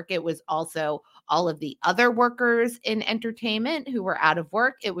of work, it was also all of the other workers in entertainment who were out of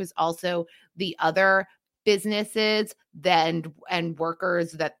work. It was also the other businesses and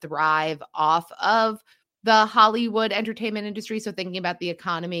workers that thrive off of the Hollywood entertainment industry. So thinking about the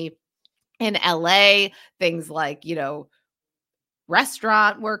economy in LA, things like,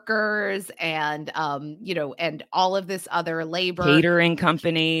 restaurant workers and and all of this other labor, catering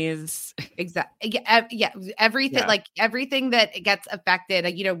companies. Exactly. Yeah. Everything, like everything that gets affected.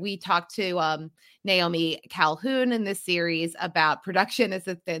 We talked to Naomi Calhoun in this series about production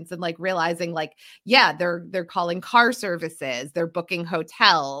assistants, and like realizing, like, they're calling car services, they're booking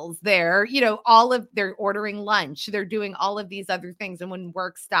hotels, they're they're ordering lunch, they're doing all of these other things. And when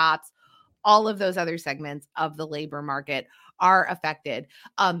work stops, all of those other segments of the labor market are affected.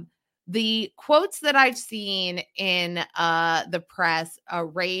 The quotes that I've seen in the press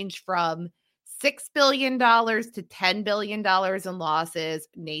range from $6 billion to $10 billion in losses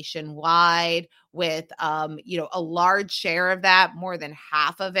nationwide, with a large share of that, more than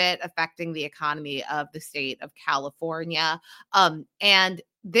half of it, affecting the economy of the state of California. And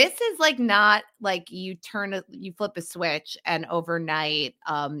this is like not like you flip a switch and overnight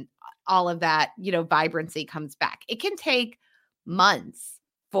all of that vibrancy comes back. It can take months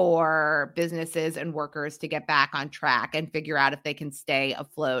for businesses and workers to get back on track and figure out if they can stay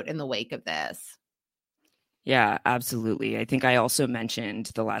afloat in the wake of this. Yeah, absolutely. I think I also mentioned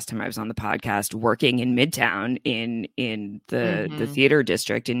the last time I was on the podcast working in Midtown in the theater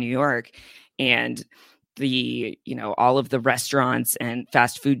district in New York. And the, all of the restaurants and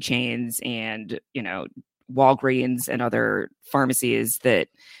fast food chains and, Walgreens and other pharmacies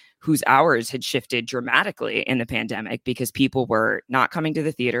whose hours had shifted dramatically in the pandemic because people were not coming to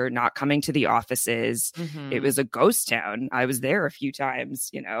the theater, not coming to the offices. It was a ghost town. I was there a few times,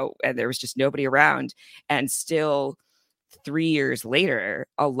 and there was just nobody around. And still 3 years later,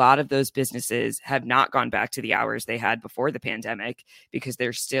 a lot of those businesses have not gone back to the hours they had before the pandemic because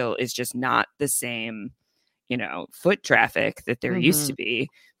there still is just not the same, foot traffic that there used to be.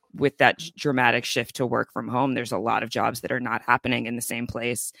 With that dramatic shift to work from home, there's a lot of jobs that are not happening in the same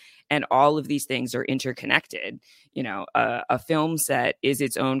place. And all of these things are interconnected. A film set is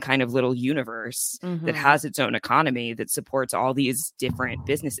its own kind of little universe that has its own economy that supports all these different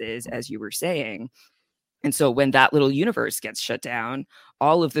businesses, as you were saying. And so when that little universe gets shut down,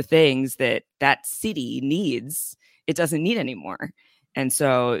 all of the things that city needs, it doesn't need anymore. And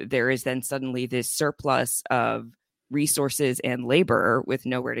so there is then suddenly this surplus of resources and labor with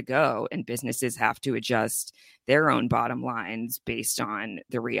nowhere to go, and businesses have to adjust their own bottom lines based on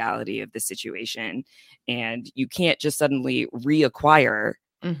the reality of the situation. And you can't just suddenly reacquire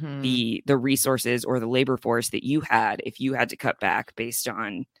the resources or the labor force that you had if you had to cut back based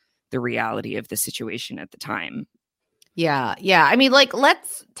on the reality of the situation at the time. Yeah. I mean, like,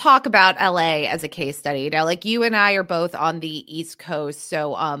 let's talk about LA as a case study. Now, like, you and I are both on the East Coast,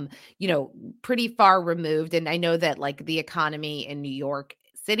 so pretty far removed. And I know that like the economy in New York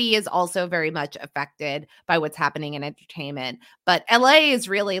City is also very much affected by what's happening in entertainment. But LA is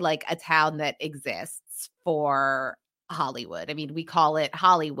really like a town that exists for Hollywood. I mean, we call it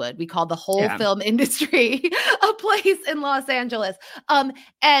Hollywood. We call the whole film industry a place in Los Angeles.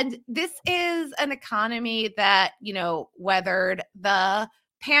 And this is an economy that, weathered the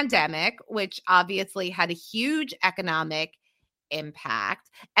pandemic, which obviously had a huge economic impact.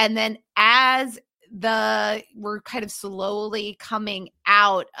 And then as we're kind of slowly coming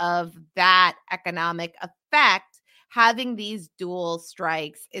out of that economic effect, having these dual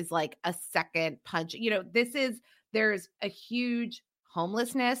strikes is like a second punch. There's a huge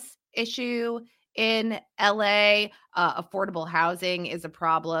homelessness issue in LA. Affordable housing is a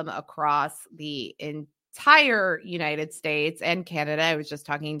problem across the entire United States and Canada. I was just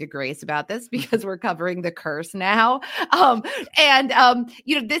talking to Grace about this because we're covering the curse now.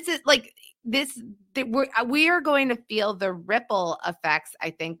 This is like this. We are going to feel the ripple effects, I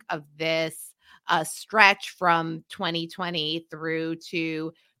think, of this stretch from 2020 through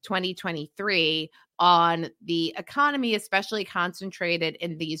to 2023 on the economy, especially concentrated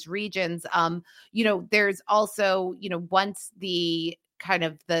in these regions. There's also, once the kind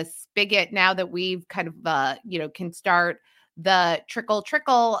of the spigot, now that we've kind of, can start the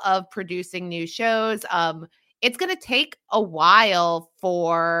trickle of producing new shows, it's going to take a while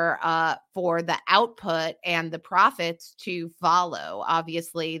for the output and the profits to follow.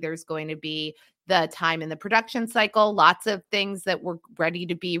 Obviously, there's going to be the time in the production cycle. Lots of things that were ready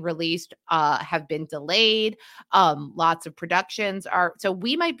to be released have been delayed. Lots of productions so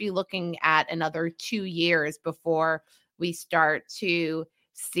we might be looking at another 2 years before we start to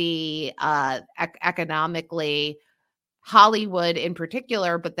see economically Hollywood in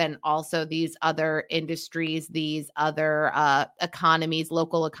particular, but then also these other industries, these other economies,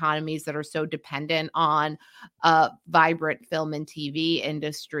 local economies that are so dependent on a vibrant film and TV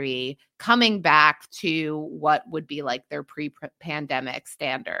industry coming back to what would be like their pre-pandemic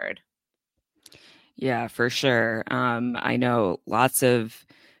standard. Yeah, for sure. I know lots of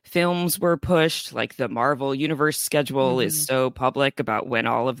films were pushed, like the Marvel Universe schedule is so public about when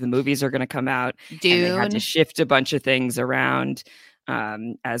all of the movies are going to come out. Dune. And they had to shift a bunch of things around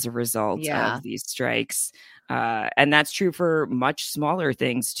as a result of these strikes. And that's true for much smaller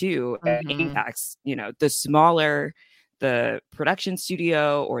things too. Impacts, the smaller the production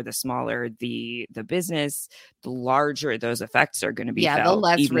studio or the smaller the business, the larger those effects are going to be felt, the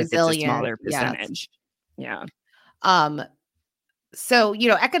less even resilient. if it's a smaller percentage. Yeah. So,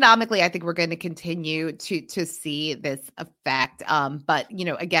 economically, I think we're going to continue to see this effect. But,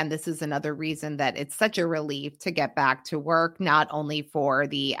 again, this is another reason that it's such a relief to get back to work, not only for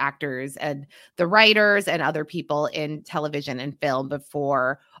the actors and the writers and other people in television and film, but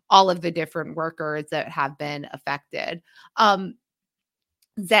for all of the different workers that have been affected.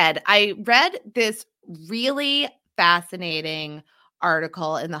 Zed, I read this really fascinating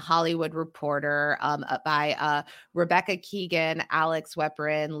article in the Hollywood Reporter by Rebecca Keegan, Alex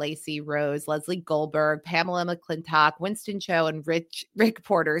Weprin, Lacey Rose, Leslie Goldberg, Pamela McClintock, Winston Cho, and Rick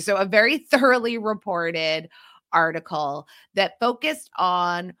Porter. So a very thoroughly reported article that focused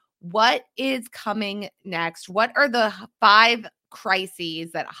on what is coming next. What are the 5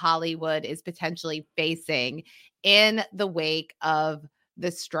 crises that Hollywood is potentially facing in the wake of the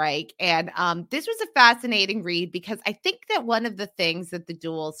strike. And this was a fascinating read because I think that one of the things that the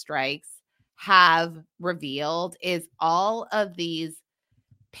dual strikes have revealed is all of these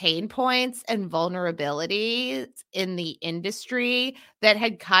pain points and vulnerabilities in the industry that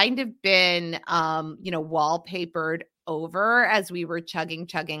had kind of been, wallpapered over as we were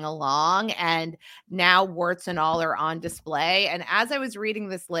chugging along. And now warts and all are on display. And as I was reading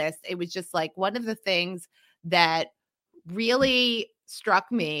this list, it was just like one of the things that really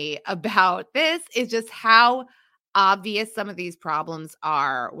struck me about this is just how obvious some of these problems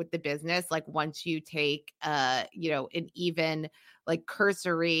are with the business. Like once you take, an even like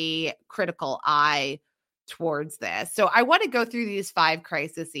cursory critical eye towards this. So I want to go through these 5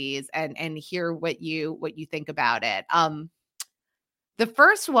 crises and hear what you think about it. The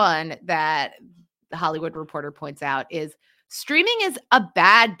first one that the Hollywood Reporter points out is streaming is a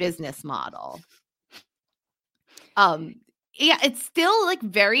bad business model. Yeah, it's still like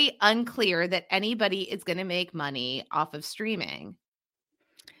very unclear that anybody is going to make money off of streaming.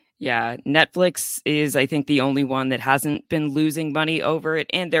 Yeah, Netflix is, I think, the only one that hasn't been losing money over it.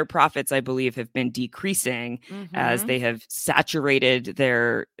 And their profits, I believe, have been decreasing as they have saturated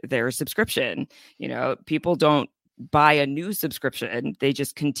their subscription. You know, people don't buy a new subscription. They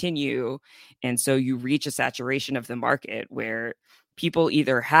just continue. And so you reach a saturation of the market where people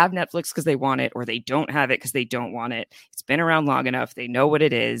either have Netflix because they want it or they don't have it because they don't want it. It's been around long enough. They know what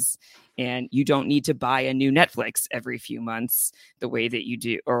it is. And you don't need to buy a new Netflix every few months the way that you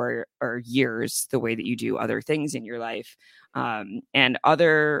do, or years, the way that you do other things in your life. And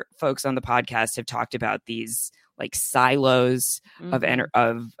other folks on the podcast have talked about these like silos of I networks.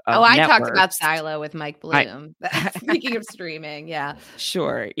 talked about Silo with Mike Bloom. Speaking of streaming, yeah.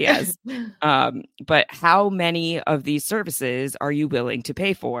 Sure, yes. But how many of these services are you willing to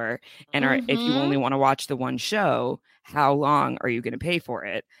pay for? And if you only want to watch the one show, how long are you going to pay for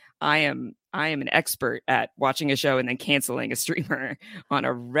it? I am an expert at watching a show and then canceling a streamer on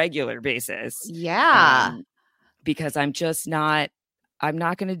a regular basis. Yeah. Because I'm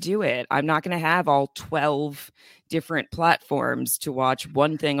not going to do it. I'm not going to have all 12 different platforms to watch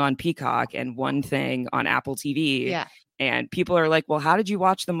one thing on Peacock and one thing on Apple TV. Yeah. And people are like, well, how did you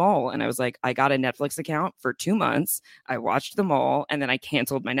watch them all? And I was like, I got a Netflix account for 2 months. I watched them all and then I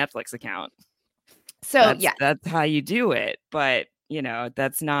canceled my Netflix account. So that's how you do it. But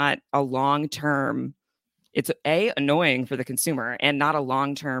that's not a long-term, it's annoying for the consumer and not a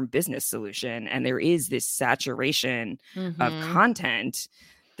long-term business solution. And there is this saturation of content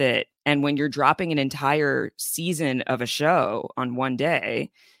and when you're dropping an entire season of a show on one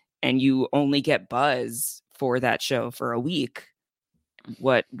day and you only get buzz for that show for a week,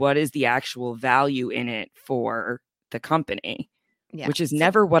 what is the actual value in it for the company? Yeah. Which is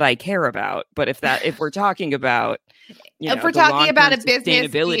never what I care about. But if we're talking about, if we're talking about a business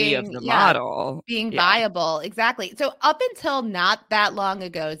sustainability of the model being viable, exactly. So up until not that long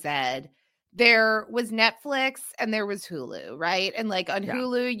ago, Zed, there was Netflix and there was Hulu, right? And like on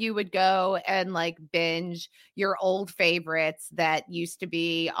Hulu, you would go and like binge your old favorites that used to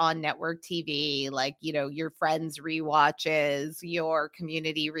be on network TV, like, your friends rewatches, your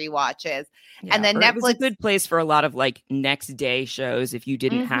community rewatches. Yeah, and then Netflix was a good place for a lot of like next day shows. If you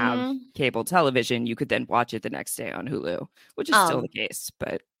didn't have cable television, you could then watch it the next day on Hulu, which is still the case.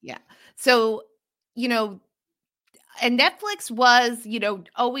 But yeah. So, and Netflix was,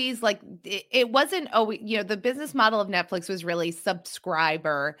 always like, it wasn't always, the business model of Netflix was really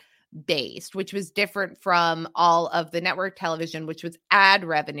subscriber based, which was different from all of the network television, which was ad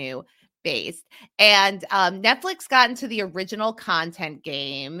revenue based. And Netflix got into the original content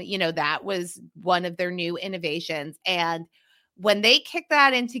game. That was one of their new innovations. And when they kicked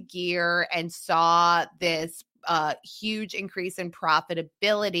that into gear and saw this huge increase in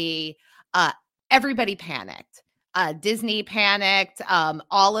profitability, everybody panicked. Disney panicked.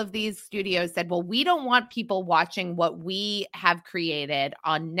 All of these studios said, well, we don't want people watching what we have created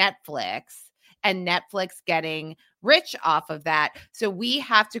on Netflix and Netflix getting rich off of that. So we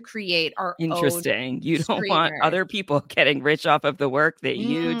have to create our own. Interesting. You don't want other people getting rich off of the work that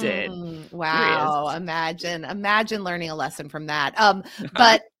you did. Wow. Curious. Imagine learning a lesson from that.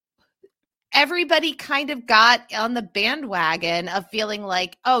 But everybody kind of got on the bandwagon of feeling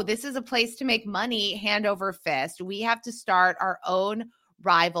like, oh, this is a place to make money hand over fist. We have to start our own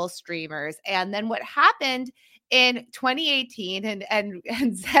rival streamers. And then what happened in 2018,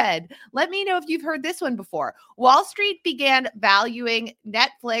 and Zed, let me know if you've heard this one before. Wall Street began valuing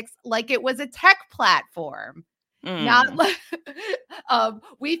Netflix like it was a tech platform. Not Mm. like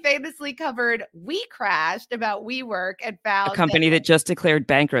we famously covered We Crashed about WeWork and A found that company that just declared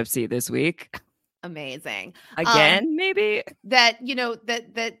bankruptcy this week. amazing. Again, maybe? That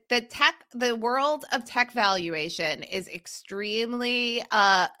that the world of tech valuation is extremely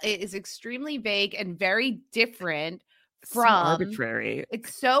vague and very different So from arbitrary.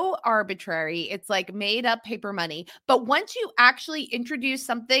 it's so arbitrary. It's like made up paper money. But once you actually introduce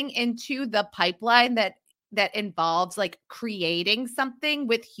something into the pipeline that involves like creating something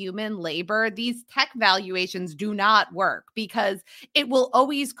with human labor, these tech valuations do not work because it will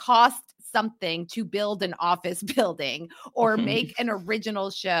always cost something to build an office building or make an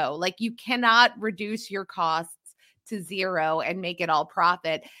original show. Like you cannot reduce your costs to zero and make it all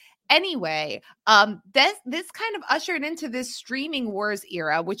profit. Anyway, this kind of ushered into this streaming wars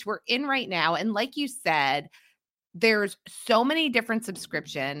era, which we're in right now. And like you said, there's so many different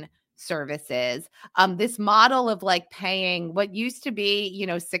subscription services. This model of like paying what used to be,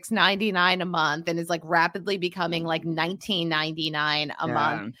 $6.99 a month and is like rapidly becoming like $19.99 a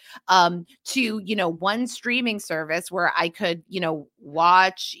month, Yeah. to, one streaming service where I could,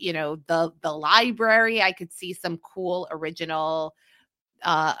 watch, the library. I could see some cool original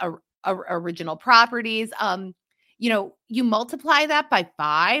properties. You multiply that by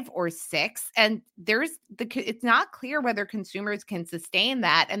 5 or 6, and it's not clear whether consumers can sustain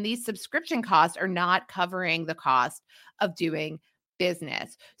that. And these subscription costs are not covering the cost of doing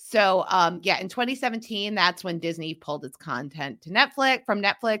business. So, in 2017, that's when Disney pulled its content to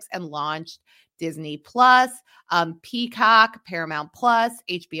Netflix and launched Disney Plus, Peacock, Paramount Plus,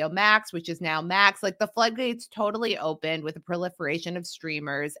 HBO Max, which is now Max. Like the floodgates totally opened with the proliferation of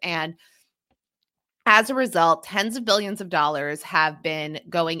streamers. And as a result, tens of billions of dollars have been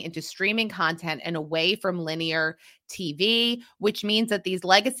going into streaming content and away from linear TV, which means that these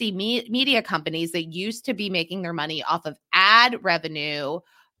legacy media companies that used to be making their money off of ad revenue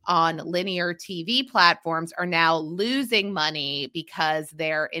on linear TV platforms are now losing money because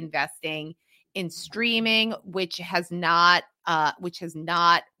they're investing in streaming, which has not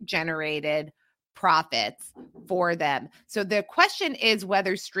generated profits for them. So the question is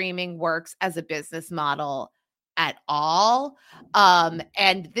whether streaming works as a business model at all.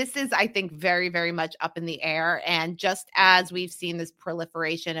 And this is, I think, very, very much up in the air. And just as we've seen this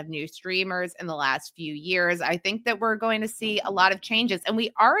proliferation of new streamers in the last few years, I think that we're going to see a lot of changes. And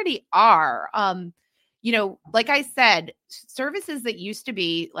we already are. Like I said, services that used to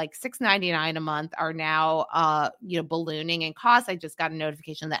be like $6.99 a month are now, ballooning in cost. I just got a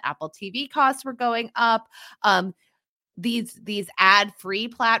notification that Apple TV costs were going up. These ad-free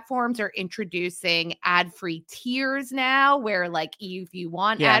platforms are introducing ad-free tiers now, where like if you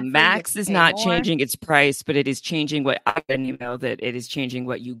want ad-free, Max is not more. changing its price, but it is changing what I didn't even know that it is changing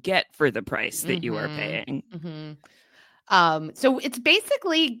what you get for the price that you are paying. Mm-hmm. So it's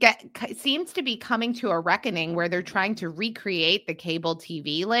basically seems to be coming to a reckoning where they're trying to recreate the cable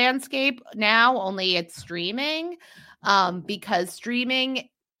TV landscape now, only it's streaming, because streaming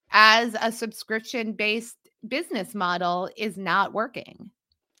as a subscription-based business model is not working.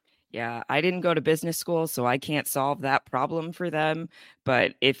 Yeah, I didn't go to business school, so I can't solve that problem for them.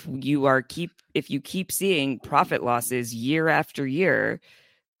 But if you keep seeing profit losses year after year,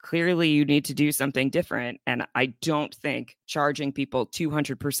 clearly you need to do something different. And I don't think charging people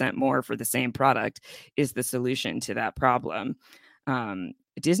 200% more for the same product is the solution to that problem.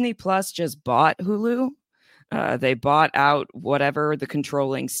 Disney Plus just bought Hulu. They bought out whatever the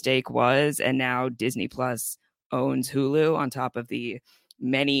controlling stake was, and now Disney Plus owns Hulu on top of the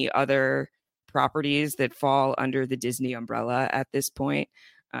many other properties that fall under the Disney umbrella at this point.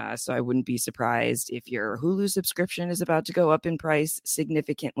 So I wouldn't be surprised if your Hulu subscription is about to go up in price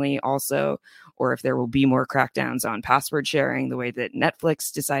significantly also, or if there will be more crackdowns on password sharing the way that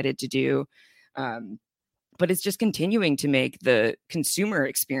Netflix decided to do. But it's just continuing to make the consumer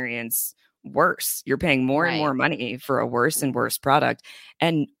experience worse. You're paying more and more money for a worse and worse product.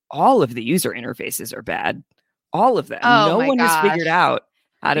 And all of the user interfaces are bad. All of them. No one has figured out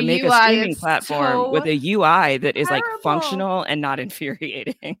how to make a streaming platform with a UI that is like functional and not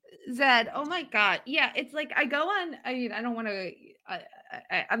infuriating. Zed, oh my God. Yeah, it's like I go on, I don't want to,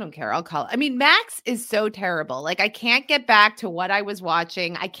 I don't care. I'll call it. I mean, Max is so terrible. Like I can't get back to what I was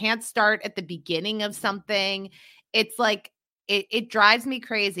watching. I can't start at the beginning of something. It's like, it drives me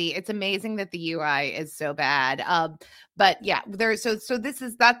crazy. It's amazing that the UI is so bad. But yeah, that's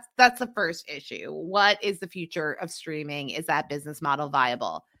the first issue. What is the future of streaming? Is that business model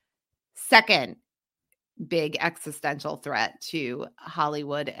viable? Second big existential threat to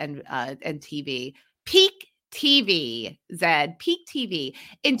Hollywood and TV, peak TV, Zed, peak TV.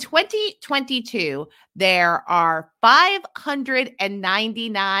 In 2022, there are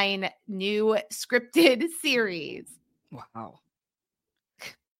 599 new scripted series. Wow.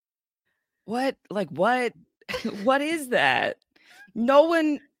 What? Like what? What is that? No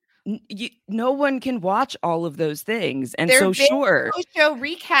one no one can watch all of those things. And They're so big sure, show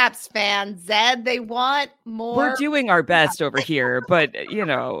recaps fans, Zed. They want we're more. doing our best over here, but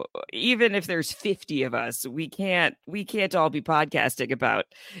even if there's 50 of us, we can't all be podcasting about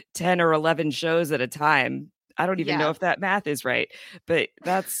 10 or 11 shows at a time. I don't even know Yes. if that math is right, but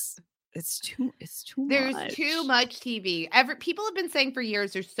it's too There's much. too much TV. People have been saying for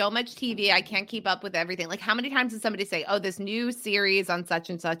years, there's so much TV, I can't keep up with everything. Like, how many times does somebody say, "Oh, this new series on such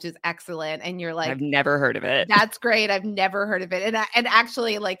and such is excellent," and you're like, I've never heard of it. "That's great. I've never heard of it." And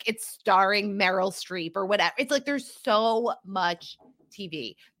actually, like, it's starring Meryl Streep or whatever. It's like there's so much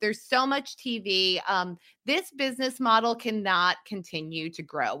TV. There's so much TV. This business model cannot continue to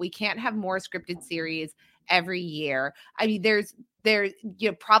grow. We can't have more scripted series every year. I mean, there's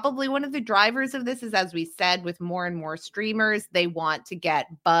probably one of the drivers of this is, as we said, with more and more streamers, they want to get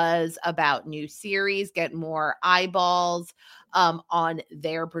buzz about new series, get more eyeballs on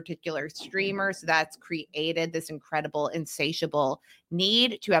their particular streamer. So that's created this incredible, insatiable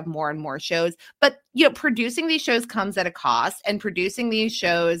need to have more and more shows. But producing these shows comes at a cost, and producing these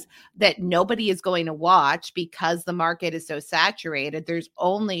shows that nobody is going to watch because the market is so saturated. There's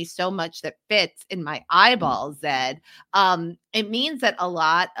only so much that fits in my eyeballs, Zed. It means that a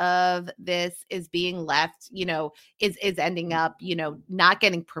lot of this is being left, is ending up, not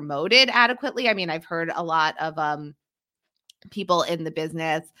getting promoted adequately. I mean, I've heard a lot of people in the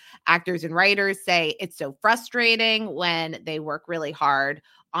business, actors and writers, say it's so frustrating when they work really hard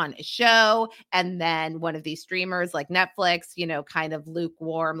on a show and then one of these streamers like Netflix, kind of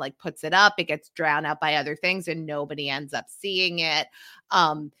lukewarm, like puts it up, it gets drowned out by other things and nobody ends up seeing it.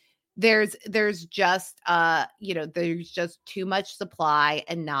 There's just there's just too much supply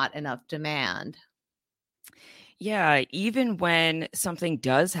and not enough demand. Yeah, even when something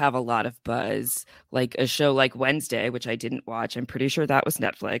does have a lot of buzz, like a show like Wednesday, which I didn't watch, I'm pretty sure that was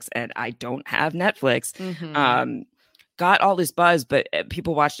Netflix, and I don't have Netflix, got all this buzz, but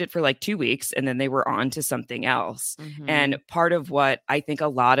people watched it for like 2 weeks, and then they were on to something else. And part of what I think a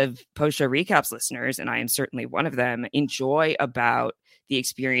lot of post-show recaps listeners, and I am certainly one of them, enjoy about the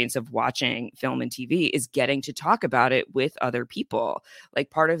experience of watching film and TV is getting to talk about it with other people.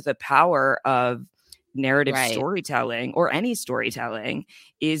 Like, part of the power of narrative storytelling or any storytelling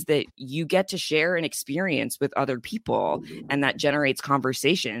is that you get to share an experience with other people, and that generates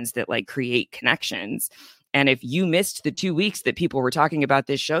conversations that like create connections. And if you missed the 2 weeks that people were talking about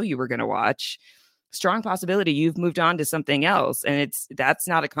this show you were going to watch, strong possibility you've moved on to something else. And that's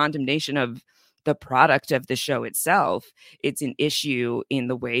not a condemnation of the product of the show itself. It's an issue in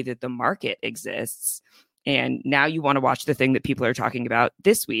the way that the market exists. And now you want to watch the thing that people are talking about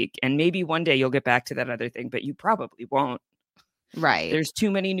this week. And maybe one day you'll get back to that other thing, but you probably won't. Right. There's too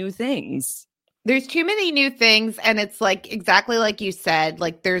many new things. There's too many new things. And it's like, exactly like you said,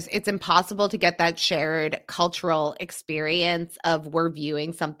 like it's impossible to get that shared cultural experience of we're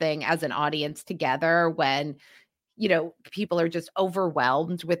viewing something as an audience together when, people are just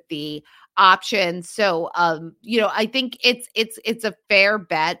overwhelmed with the options. So, I think it's a fair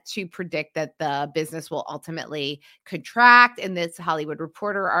bet to predict that the business will ultimately contract. In this Hollywood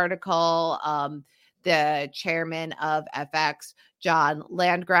Reporter article, the chairman of FX, John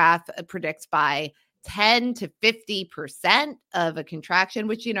Landgraf, predicts by 10 to 50% of a contraction,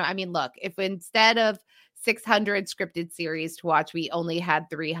 which, look, if instead of 600 scripted series to watch, we only had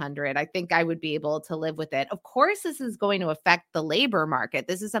 300, I think I would be able to live with it. Of course, this is going to affect the labor market.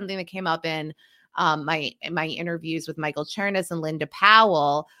 This is something that came up in my interviews with Michael Chernis and Linda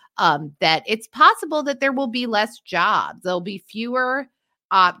Powell, that it's possible that there will be less jobs. There'll be fewer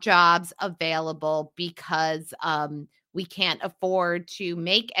op jobs available because we can't afford to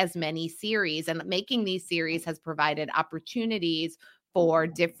make as many series, and making these series has provided opportunities for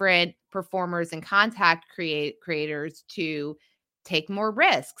different performers and contact creators to take more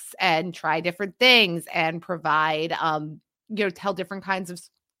risks and try different things and provide, tell different kinds of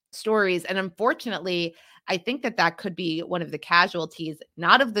stories. And unfortunately, I think that could be one of the casualties,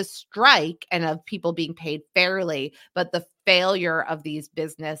 not of the strike and of people being paid fairly, but the failure of these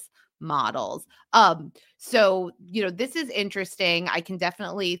business models. So, this is interesting. I can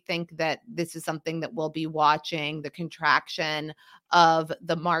definitely think that this is something that we'll be watching, the contraction of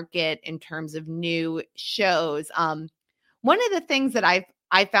the market in terms of new shows. One of the things that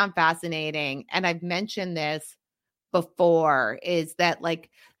I found fascinating, and I've mentioned this before, is that like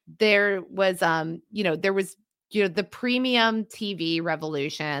there was, the premium TV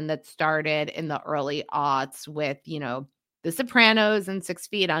revolution that started in the early aughts with, The Sopranos and 6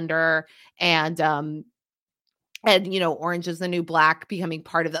 Feet Under and Orange is the New Black becoming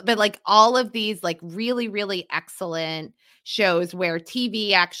part of that. But like all of these like really, really excellent shows where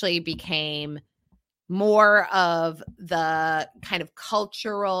TV actually became more of the kind of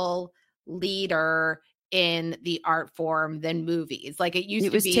cultural leader in the art form than movies. Like it used It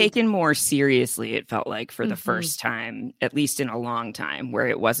to was be taken more seriously, it felt like, for the Mhm. first time, at least in a long time, where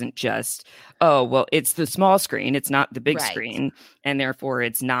it wasn't just, oh, well, it's the small screen, it's not the big Right. screen, and therefore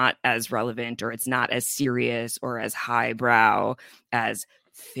it's not as relevant or it's not as serious or as highbrow as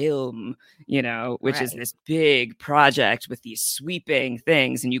film, which is Right. this big project with these sweeping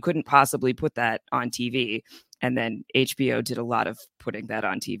things, and you couldn't possibly put that on TV. And then HBO did a lot of putting that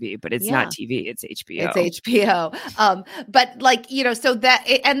on TV, but it's not TV, it's HBO. It's HBO. But like, so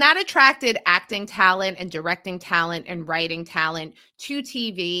that attracted acting talent and directing talent and writing talent to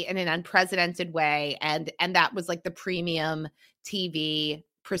TV in an unprecedented way. And that was like the premium TV,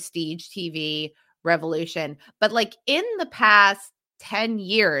 prestige TV revolution. But like in the past 10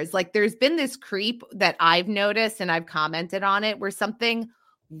 years, like there's been this creep that I've noticed and I've commented on it where something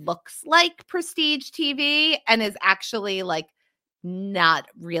looks like prestige TV and is actually like not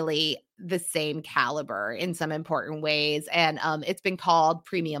really the same caliber in some important ways. And it's been called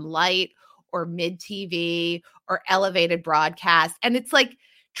premium light or mid TV or elevated broadcast. And it's like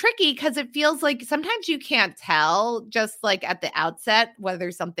tricky because it feels like sometimes you can't tell just like at the outset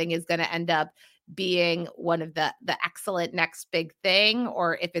whether something is going to end up being one of the excellent next big thing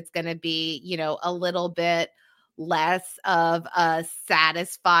or if it's going to be, a little bit less of a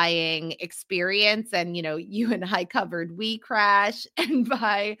satisfying experience. And, you and I covered We Crash. And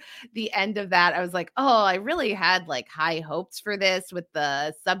by the end of that, I was like, oh, I really had like high hopes for this with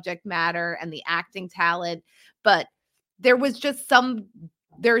the subject matter and the acting talent. But there was just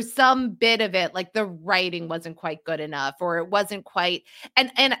there's some bit of it like the writing wasn't quite good enough or it wasn't quite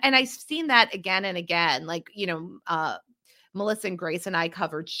and I've seen that again and again like Melissa and Grace and I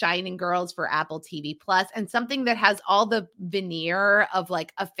covered Shining Girls for Apple TV Plus, and something that has all the veneer of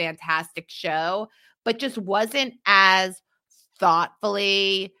like a fantastic show, but just wasn't as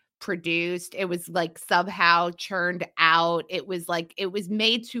thoughtfully produced. It was like somehow churned out. It was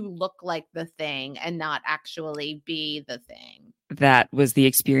made to look like the thing and not actually be the thing. That was the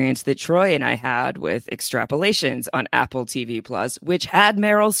experience that Troy and I had with Extrapolations on Apple TV Plus, which had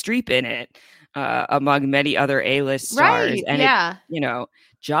Meryl Streep in it. Among many other A-list stars. Right, And yeah.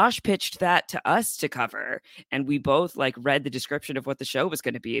 Josh pitched that to us to cover. And we both like read the description of what the show was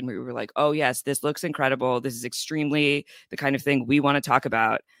going to be. And we were like, oh yes, this looks incredible. This is extremely the kind of thing we want to talk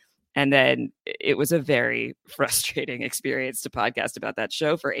about. And then it was a very frustrating experience to podcast about that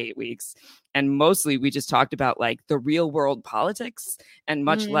show for 8 weeks. And mostly we just talked about like the real world politics and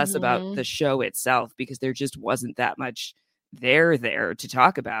much less about the show itself, because there just wasn't that much there to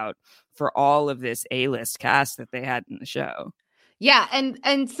talk about for all of this A-list cast that they had in the show. Yeah,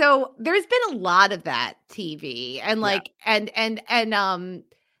 and so there's been a lot of that TV and like and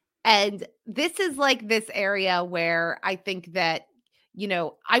this is like this area where I think that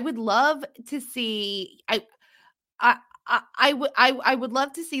I would love to see I would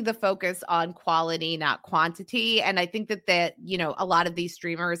love to see the focus on quality, not quantity. And I think that a lot of these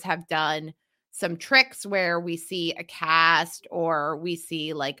streamers have done some tricks where we see a cast or we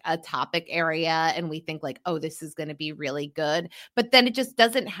see like a topic area and we think like, oh, this is going to be really good. But then it just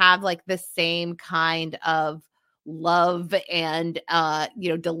doesn't have like the same kind of love and,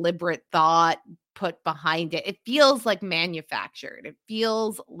 deliberate thought put behind it. It feels like manufactured. It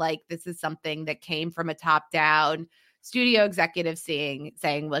feels like this is something that came from a top down studio executive saying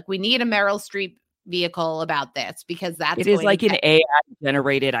like, we need a Meryl Streep vehicle about this because that's it is like an AI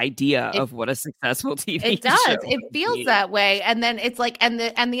generated idea of what a successful TV it does show it feels be. That way. And then it's like and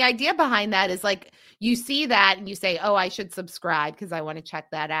the idea behind that is like you see that and you say, oh, I should subscribe because I want to check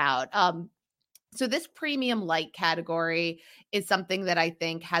that out. So this premium light category is something that I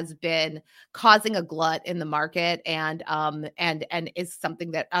think has been causing a glut in the market and is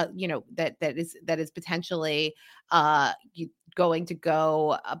something that that is potentially going to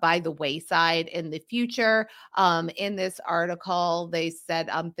go by the wayside in the future. In this article, they said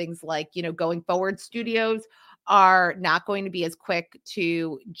things like, going forward, studios are not going to be as quick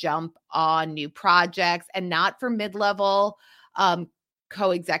to jump on new projects and not for mid-level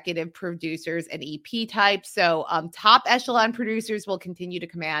co-executive producers and EP types. So top echelon producers will continue to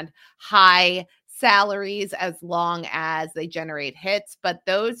command high salaries as long as they generate hits. But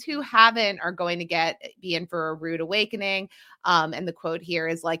those who haven't are going to be in for a rude awakening. And the quote here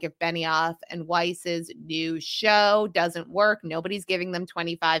is like, if Benioff and Weiss's new show doesn't work, nobody's giving them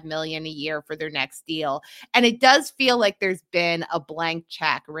 $25 million a year for their next deal. And it does feel like there's been a blank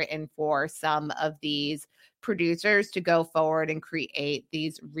check written for some of these producers to go forward and create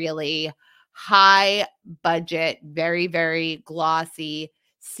these really high budget, very, very glossy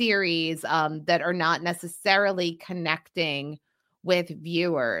series that are not necessarily connecting with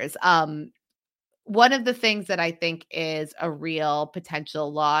viewers. One of the things that I think is a real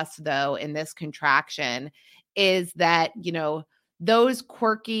potential loss, though, in this contraction is that, those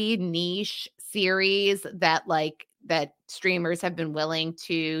quirky niche series that streamers have been willing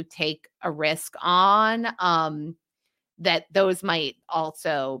to take a risk on, that those might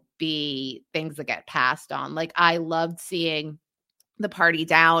also be things that get passed on. Like, I loved seeing the Party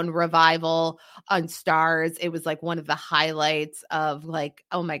Down revival on Stars. It was like one of the highlights of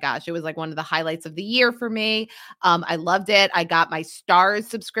oh my gosh, it was like one of the highlights of the year for me. I loved it. I got my Stars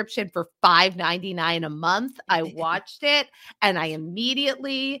subscription for $5.99 a month. I watched it and I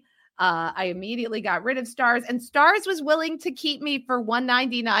immediately got rid of Stars, and Stars was willing to keep me for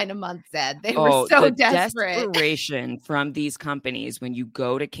 $1.99 a month. Zed, they were so desperate. Desperation from these companies when you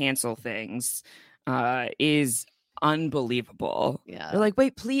go to cancel things is unbelievable. Yeah, they're like,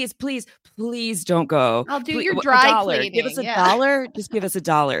 wait, please don't go. I'll do your dry cleaning. Give us $1. Just give us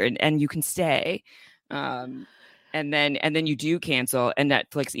 $1 and you can stay. And then you do cancel, and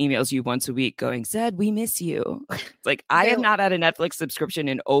Netflix emails you once a week going, Zed, we miss you. It's like, I have not had a Netflix subscription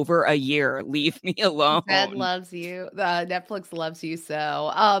in over a year. Leave me alone. Zed loves you. Netflix loves you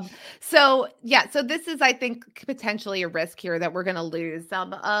so. So this is, I think, potentially a risk here that we're going to lose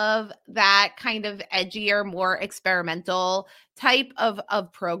some of that kind of edgier, more experimental type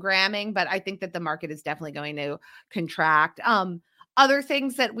of programming. But I think that the market is definitely going to contract. Other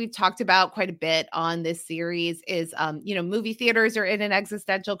things that we've talked about quite a bit on this series is, movie theaters are in an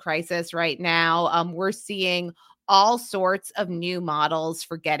existential crisis right now. We're seeing all sorts of new models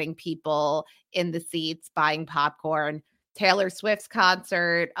for getting people in the seats, buying popcorn. Taylor Swift's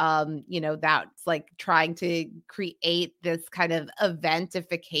concert, that's like trying to create this kind of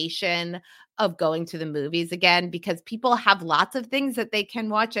eventification of going to the movies again, because people have lots of things that they can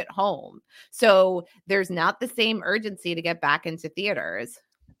watch at home. So there's not the same urgency to get back into theaters.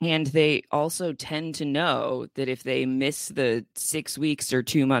 And they also tend to know that if they miss the 6 weeks or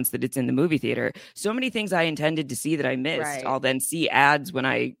 2 months that it's in the movie theater, so many things I intended to see that I missed, right, I'll then see ads when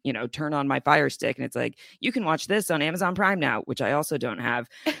I, turn on my Fire Stick, and it's like, you can watch this on Amazon Prime now, which I also don't have.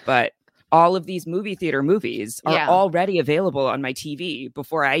 But all of these movie theater movies are already available on my TV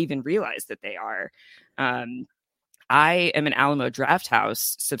before I even realize that they are. I am an Alamo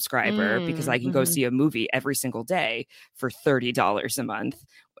Drafthouse subscriber because I can go see a movie every single day for $30 a month.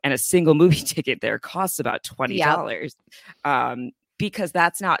 And a single movie ticket there costs about $20. Because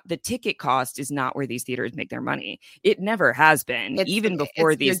that's not, the ticket cost is not where these theaters make their money. It never has been, even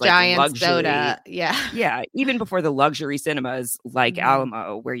before these like luxury soda. Even before the luxury cinemas like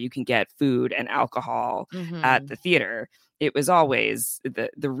Alamo, where you can get food and alcohol at the theater. It was always the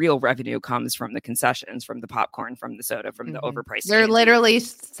real revenue comes from the concessions, from the popcorn, from the soda, from the overpriced. They're literally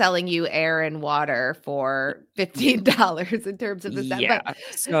selling you air and water for $15 in terms of the set. Yeah.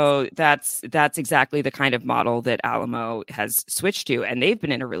 So that's exactly the kind of model that Alamo has switched to. And they've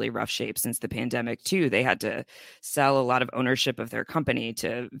been in a really rough shape since the pandemic too. They had to sell a lot of ownership of their company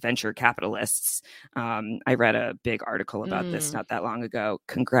to venture capitalists. I read a big article about this not that long ago.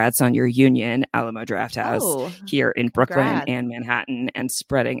 Congrats on your union, Alamo Drafthouse, here in Brooklyn and Manhattan and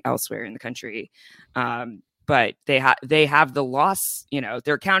spreading elsewhere in the country. But they have the loss,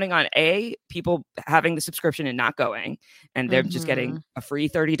 they're counting on people having the subscription and not going, and they're just getting a free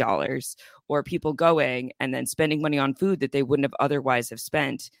 $30, or people going and then spending money on food that they wouldn't have otherwise have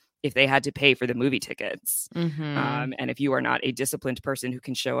spent if they had to pay for the movie tickets. And if you are not a disciplined person who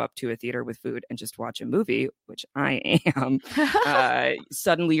can show up to a theater with food and just watch a movie, which I am,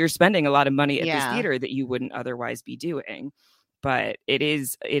 suddenly you're spending a lot of money at this theater that you wouldn't otherwise be doing. But it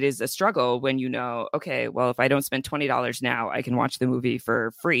is a struggle when okay, well, if I don't spend $20 now, I can watch the movie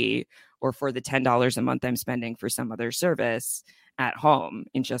for free, or for the $10 a month I'm spending for some other service at home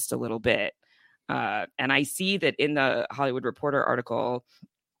in just a little bit. And I see that in the Hollywood Reporter article,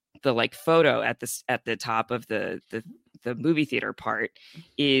 the photo at the top of the movie theater part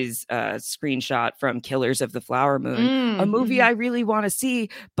is a screenshot from Killers of the Flower Moon, a movie I really want to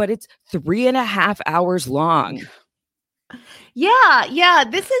see, but it's 3.5 hours long. Yeah.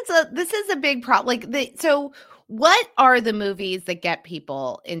 This is a big problem. So what are the movies that get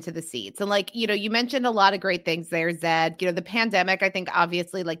people into the seats? And like, you mentioned a lot of great things there, Zed. The pandemic, I think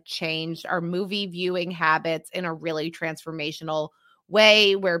obviously like changed our movie viewing habits in a really transformational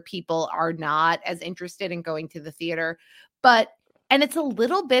way where people are not as interested in going to the theater. And it's a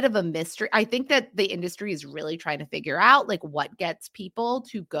little bit of a mystery. I think that the industry is really trying to figure out like what gets people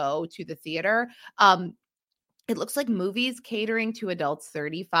to go to the theater. It looks like movies catering to adults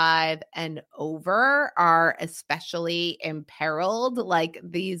 35 and over are especially imperiled. Like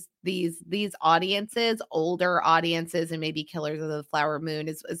these audiences, older audiences, and maybe Killers of the Flower Moon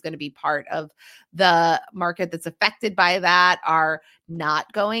is going to be part of the market that's affected by that, are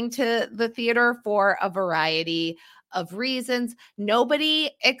not going to the theater for a variety of reasons. Nobody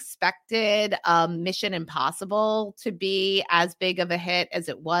expected Mission Impossible to be as big of a hit as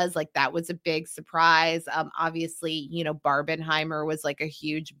it was. Like that was a big surprise. Obviously, Barbenheimer was like a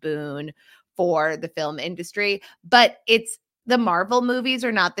huge boon for the film industry, but the Marvel movies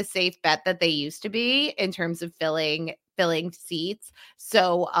are not the safe bet that they used to be in terms of filling seats.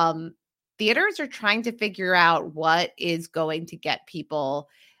 So theaters are trying to figure out what is going to get people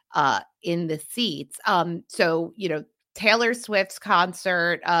in the seats. So, Taylor Swift's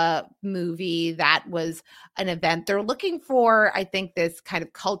concert movie, that was an event. They're looking for, I think, this kind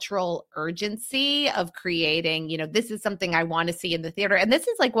of cultural urgency of creating, this is something I want to see in the theater. And this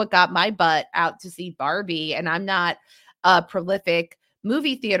is like what got my butt out to see Barbie. And I'm not a prolific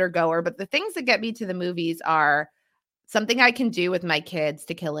movie theater goer, but the things that get me to the movies are something I can do with my kids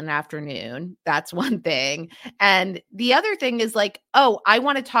to kill an afternoon. That's one thing. And the other thing is like, oh, I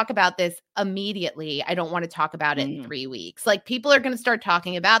want to talk about this immediately. I don't want to talk about it in 3 weeks. Like people are going to start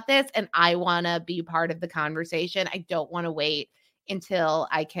talking about this and I want to be part of the conversation. I don't want to wait until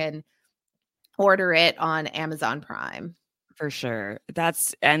I can order it on Amazon Prime. For sure.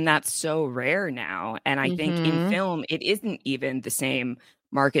 That's so rare now. And I think in film, it isn't even the same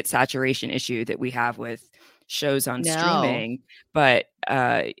market saturation issue that we have with shows on streaming, but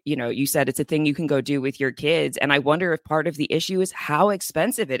you said it's a thing you can go do with your kids, and I wonder if part of the issue is how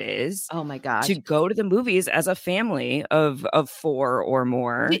expensive it is. Oh my gosh, to go to the movies as a family of 4 or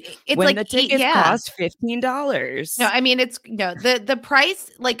more. It's when like the tickets cost $15. No, I mean it's the price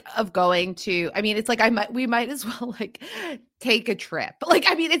like of going to. I mean it's like we might as well like take a trip. Like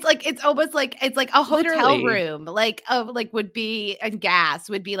I mean it's almost like it's like a hotel room like would be, and gas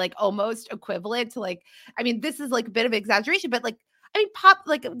would be like almost equivalent to like, I mean this is like a bit of exaggeration, but like I mean pop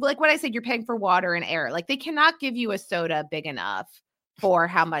like what I said, you're paying for water and air. Like they cannot give you a soda big enough for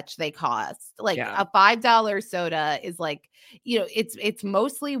how much they cost. Like a $5 soda is like, it's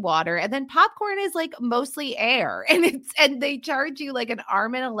mostly water, and then popcorn is like mostly air, and they charge you like an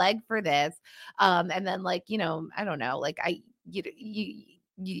arm and a leg for this. And then like, I don't know, like I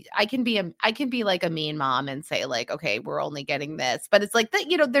can be like a mean mom and say like, okay, we're only getting this, but it's like that,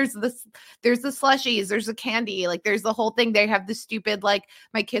 there's the slushies, there's the candy, like there's the whole thing. They have the stupid, like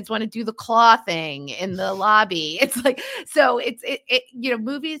my kids want to do the claw thing in the lobby. It's like, so it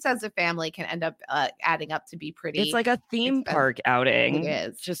movies as a family can end up adding up to be pretty. It's like a theme park outing. It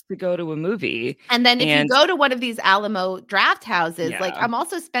is just to go to a movie. And then if you go to one of these Alamo draft houses, like I'm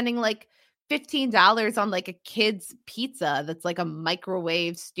also spending like $15 on like a kid's pizza that's like a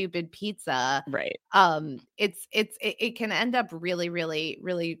microwave stupid pizza. Right. It can end up really, really,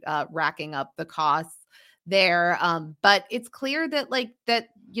 really racking up the costs there. But it's clear that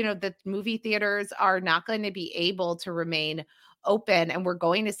that movie theaters are not going to be able to remain open, and we're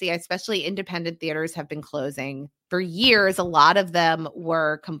going to see, especially independent theaters have been closing for years. A lot of them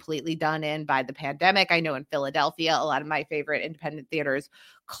were completely done in by the pandemic. I know in Philadelphia, a lot of my favorite independent theaters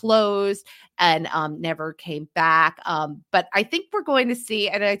closed and never came back. But I think we're going to see,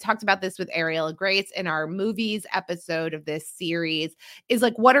 and I talked about this with Ariel and Grace in our movies episode of this series, is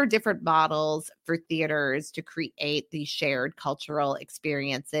like, what are different models for theaters to create these shared cultural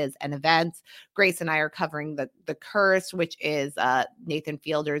experiences and events? Grace and I are covering The Curse, which is Nathan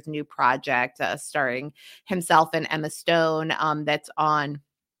Fielder's new project starring himself and Emma Stone, that's on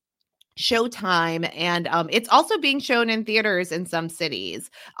Showtime, and it's also being shown in theaters in some cities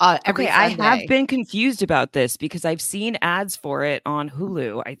every Sunday. I have been confused about this because I've seen ads for it on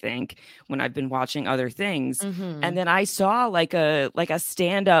Hulu, I think, when I've been watching other things. And then I saw like a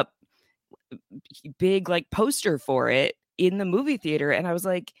stand-up big like poster for it in the movie theater, and I was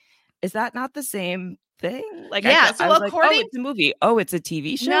like, is that not the same thing? Like, yeah, so according, like, oh, it's a movie. Oh, it's a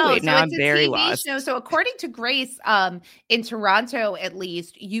TV show. No, Wait, so now it's I'm very TV lost. show. So according to Grace, in Toronto, at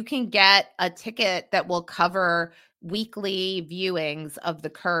least, you can get a ticket that will cover weekly viewings of The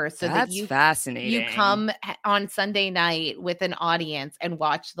Curse. So that's fascinating. You come on Sunday night with an audience and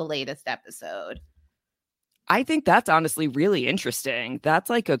watch the latest episode. I think that's honestly really interesting. That's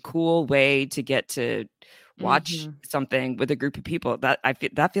like a cool way to get to watch Mhm. something with a group of people.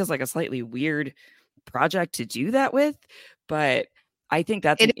 That feels like a slightly weird project to do that with, but I think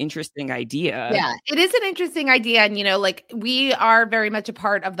that's an It interesting idea. Yeah, it is an interesting idea. And, like we are very much a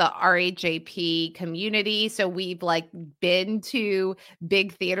part of the RHAP community. So we've like been to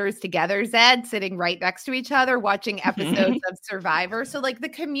big theaters together, Zed, sitting right next to each other, watching episodes of Survivor. So, like, the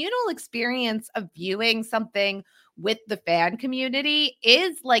communal experience of viewing something with the fan community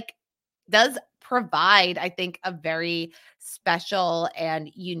is like, does provide, I think, a very special and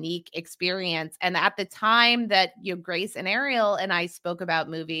unique experience. And at the time that Grace and Ariel and I spoke about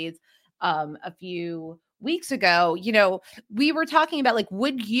movies a few weeks ago, we were talking about, like,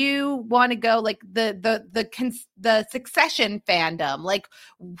 would you want to go, like, the Succession fandom, like,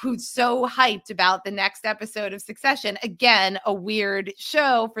 who's so hyped about the next episode of Succession? Again, a weird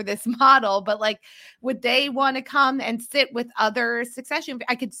show for this model, but like, would they want to come and sit with other Succession?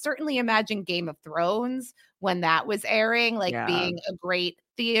 I could certainly imagine Game of Thrones when that was airing, like, Yeah. being a great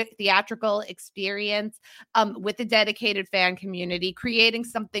theatrical experience, with a dedicated fan community, creating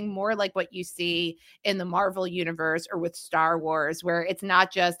something more like what you see in the Marvel universe or with Star Wars, where it's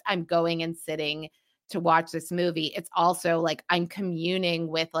not just I'm going and sitting to watch this movie. It's also like I'm communing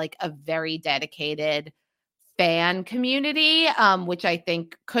with like a very dedicated fan community, which I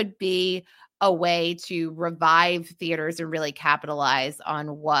think could be a way to revive theaters and really capitalize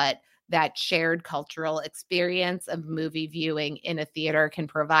on what that shared cultural experience of movie viewing in a theater can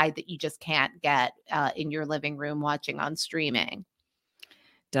provide that you just can't get in your living room watching on streaming.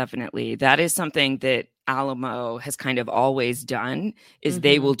 Definitely. That is something that Alamo has kind of always done is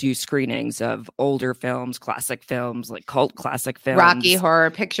they Mhm. will do screenings of older films, classic films, like cult classic Rocky films. Horror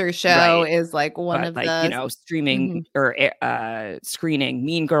Picture Show Right. is like one But of like, the. streaming Mhm. or screening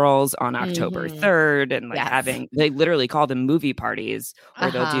Mean Girls on October Mhm. 3rd and like Yes. they literally call them movie parties,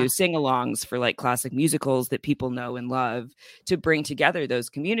 or they'll Uh-huh. do sing-alongs for like classic musicals that people know and love to bring together those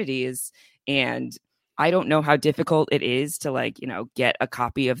communities. And I don't know how difficult it is to like, get a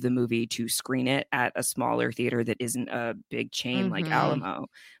copy of the movie to screen it at a smaller theater that isn't a big chain like Mhm. Alamo.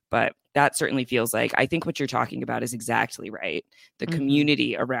 But that certainly feels like, I think what you're talking about is exactly right. The Mhm.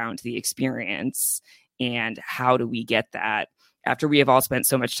 community around the experience, and how do we get that after we have all spent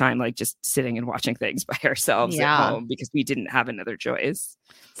so much time like just sitting and watching things by ourselves at Yeah. home because we didn't have another choice.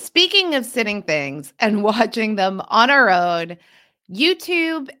 Speaking of sitting things and watching them on our own,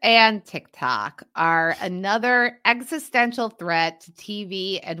 YouTube and TikTok are another existential threat to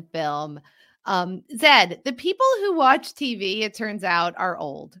TV and film. Zed, the people who watch TV, it turns out, are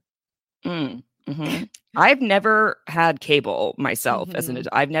old. Mhm. I've never had cable myself as an Mhm.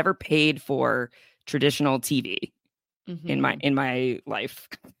 adult. I've never paid for traditional TV in my Mhm. life.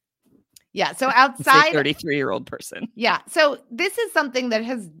 Yeah. So It's a outside, 33-year-old person. yeah. So this is something that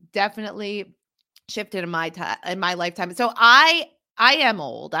has definitely shifted in my lifetime. So I am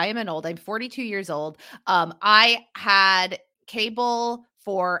old. I am an old. I'm 42 years old. I had cable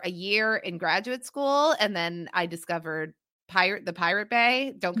for a year in graduate school, and then I discovered Pirate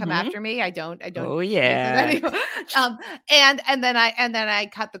Bay. Don't come Mhm. after me. I don't Oh, use it yeah. anymore. And then I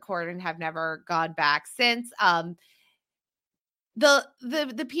cut the cord and have never gone back since.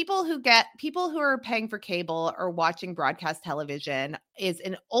 The people who are paying for cable or watching broadcast television is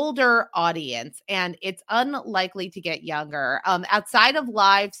an older audience, and it's unlikely to get younger. Outside of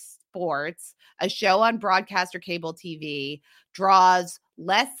live sports, a show on broadcast or cable TV draws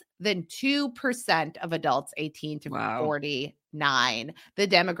less than 2% of adults 18 to Wow. 49, the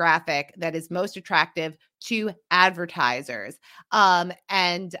demographic that is most attractive to advertisers. And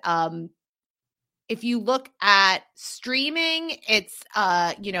If you look at streaming, it's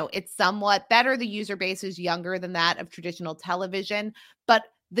somewhat better. The user base is younger than that of traditional television, but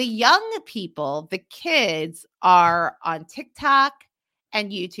the young people, the kids, are on TikTok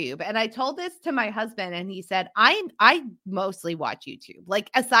and YouTube. And I told this to my husband, and he said, I mostly watch YouTube. Like,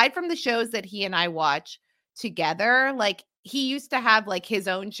 aside from the shows that he and I watch together, like, he used to have like his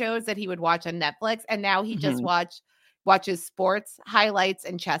own shows that he would watch on Netflix, and now he just Mhm. watches sports highlights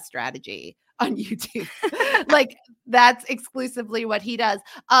and chess strategy on YouTube. Like, that's exclusively what he does.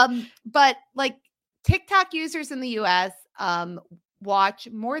 But like, TikTok users in the US watch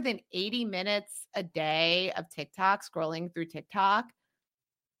more than 80 minutes a day of TikTok, scrolling through TikTok.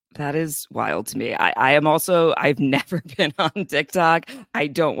 That is wild to me. I am also, I've never been on TikTok. I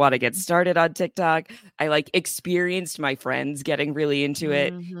don't want to get started on TikTok. I like experienced my friends getting really into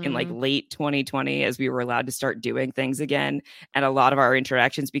it in like Mhm. late 2020 as we were allowed to start doing things again. And a lot of our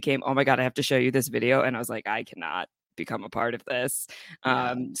interactions became, oh my God, I have to show you this video. And I was like, I cannot become a part of this.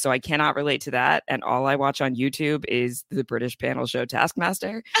 Yeah. So I cannot relate to that. And all I watch on YouTube is the British panel show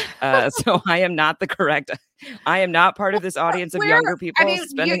Taskmaster. So I am not part of this audience of Where younger I people mean,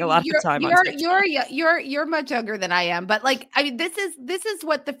 spending a lot of time on TikTok. you're much younger than I am, but like I mean, this is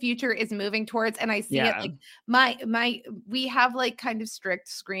what the future is moving towards, and I see it Yeah. like my we have like kind of strict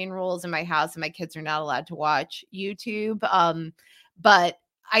screen rules in my house, and my kids are not allowed to watch YouTube. But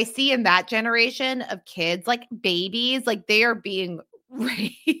I see in that generation of kids, like babies, like they are being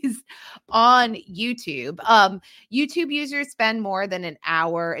raised on YouTube. YouTube users spend more than an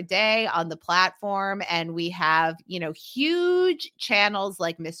hour a day on the platform, and we have, you know, huge channels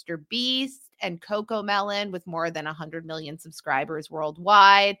like Mr. Beast and Coco Melon with more than 100 million subscribers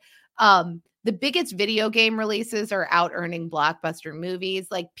worldwide. The biggest video game releases are out earning blockbuster movies.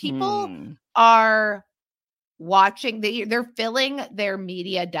 Like people are watching, they're filling their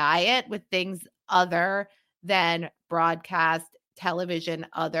media diet with things other than broadcast television,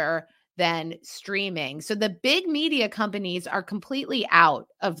 other than streaming. So the big media companies are completely out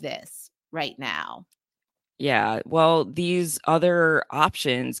of this right now. Yeah, well, these other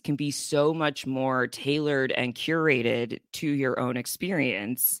options can be so much more tailored and curated to your own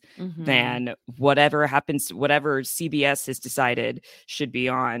experience than whatever CBS has decided should be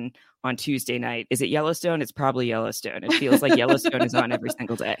on Tuesday night. Is it Yellowstone? It's probably Yellowstone. It feels like Yellowstone is on every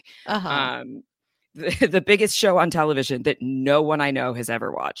single day. The biggest show on television that no one I know has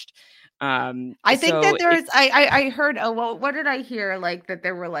ever watched. I think that there's I heard, oh well, what did I hear, like that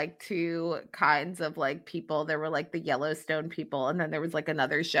there were like two kinds of like people. There were like the Yellowstone people, and then there was like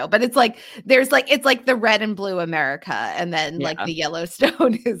another show, but it's like there's like it's like the red and blue America, and then like the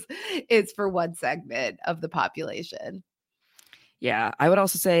Yellowstone is for one segment of the population. Yeah, I would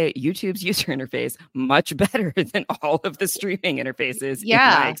also say YouTube's user interface much better than all of the streaming interfaces in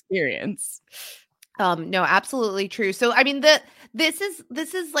my experience. No, absolutely true. So, I mean, this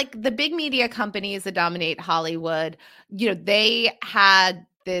is like the big media companies that dominate Hollywood. You know, they had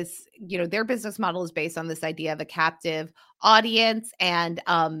this, you know, their business model is based on this idea of a captive audience, and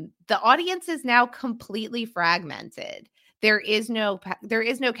the audience is now completely fragmented. There is no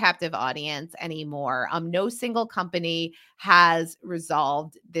captive audience anymore. No single company has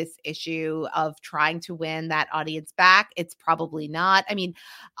resolved this issue of trying to win that audience back. It's probably not. I mean,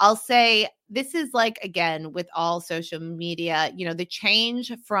 I'll say this is like, again, with all social media, you know, the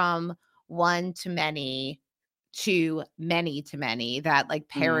change from one to many to many, that like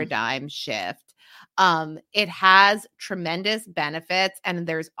paradigm shift. It has tremendous benefits, and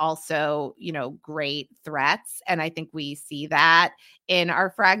there's also, you know, great threats. And I think we see that in our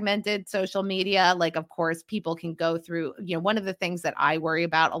fragmented social media. Like, of course, people can go through, you know, one of the things that I worry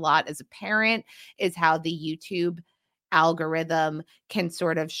about a lot as a parent is how the YouTube algorithm can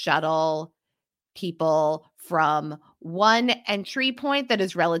sort of shuttle people from one entry point that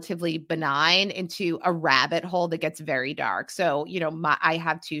is relatively benign into a rabbit hole that gets very dark. So, you know, I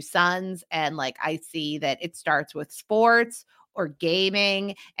have two sons, and like I see that it starts with sports or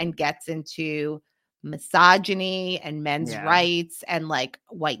gaming and gets into misogyny and men's rights and like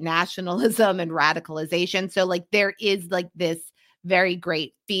white nationalism and radicalization. So like there is like this very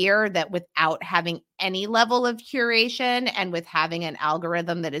great fear that without having any level of curation and with having an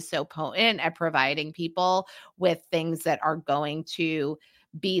algorithm that is so potent at providing people with things that are going to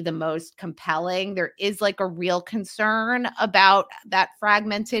be the most compelling, there is like a real concern about that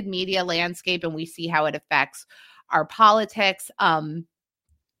fragmented media landscape, and we see how it affects our politics.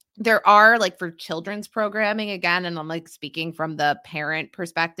 There are, like, for children's programming, again, and I'm like speaking from the parent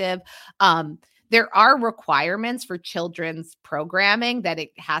perspective, there are requirements for children's programming that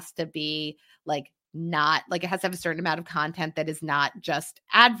it has to be like not like it has to have a certain amount of content that is not just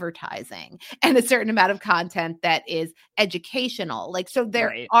advertising, and a certain amount of content that is educational. Like, so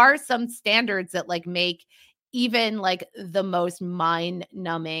there are some standards that like make even like the most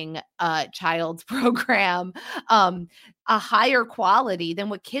mind-numbing child's program a higher quality than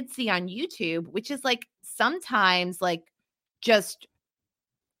what kids see on YouTube, which is like sometimes like just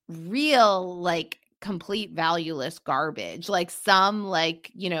real like complete valueless garbage, like some like,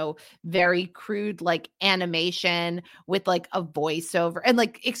 you know, very crude like animation with like a voiceover and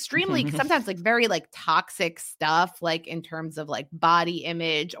like extremely sometimes like very like toxic stuff, like in terms of like body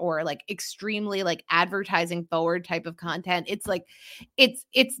image or like extremely like advertising forward type of content. It's like it's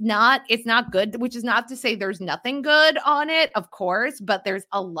not good, which is not to say there's nothing good on it, of course, but there's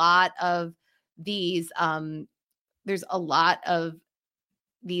a lot of these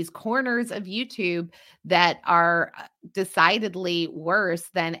these corners of YouTube that are decidedly worse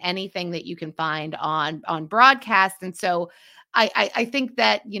than anything that you can find on broadcast. And so I think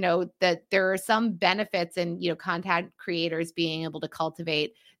that, that there are some benefits in, content creators being able to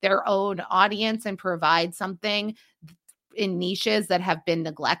cultivate their own audience and provide something in niches that have been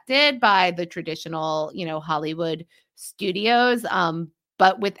neglected by the traditional, Hollywood studios.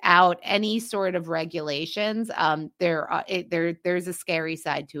 But without any sort of regulations, there's a scary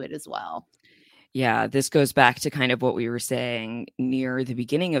side to it as well. Yeah, this goes back to kind of what we were saying near the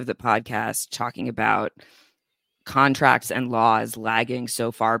beginning of the podcast, talking about contracts and laws lagging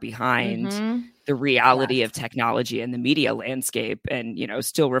so far behind the reality of technology and the media landscape, and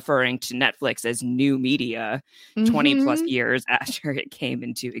still referring to Netflix as new media 20 plus years after it came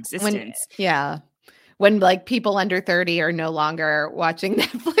into existence. When like people under 30 are no longer watching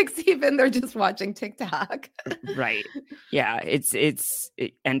Netflix, even they're just watching TikTok. Right. Yeah.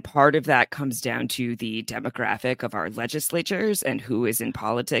 And part of that comes down to the demographic of our legislatures and who is in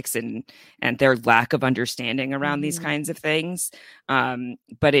politics and their lack of understanding around these kinds of things.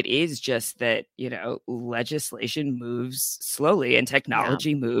 But it is just that, legislation moves slowly and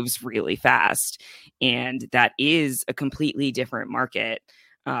technology moves really fast. And that is a completely different market.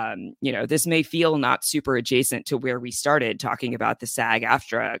 This may feel not super adjacent to where we started talking about the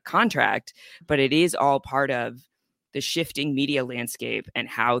SAG-AFTRA contract, but it is all part of the shifting media landscape and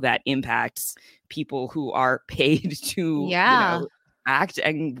how that impacts people who are paid to, act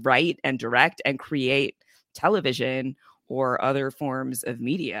and write and direct and create television or other forms of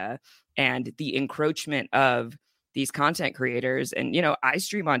media, and the encroachment of these content creators. And, I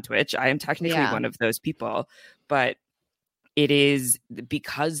stream on Twitch. I am technically one of those people, but it is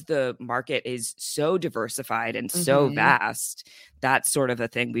because the market is so diversified and so vast. That's sort of a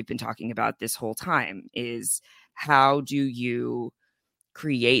thing we've been talking about this whole time, is how do you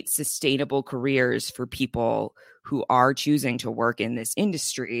create sustainable careers for people who are choosing to work in this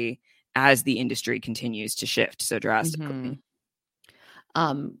industry as the industry continues to shift so drastically.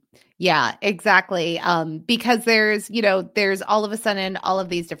 Yeah, exactly. Because there's all of a sudden all of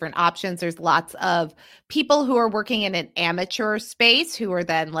these different options. There's lots of people who are working in an amateur space who are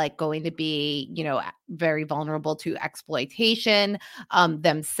then like going to be, very vulnerable to exploitation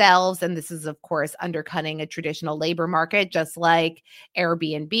themselves. And this is, of course, undercutting a traditional labor market, just like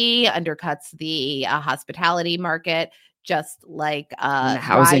Airbnb undercuts the hospitality market. Just like the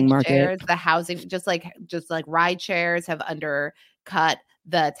housing market, just like ride shares have undercut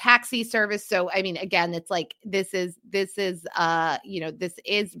the taxi service. So, I mean, again, it's like, this is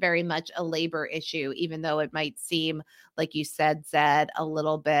very much a labor issue, even though it might seem, like you said, a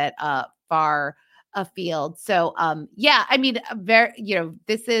little bit far afield. So, I mean,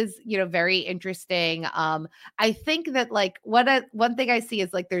 this is, very interesting. I think that like one thing I see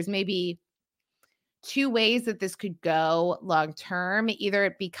is like, there's maybe two ways that this could go long term. Either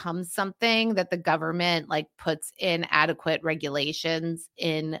it becomes something that the government like puts in adequate regulations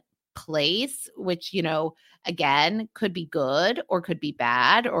in place, which, again, could be good or could be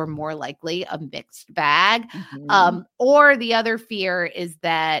bad, or more likely a mixed bag. Or the other fear is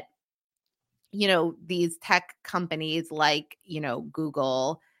that, these tech companies like,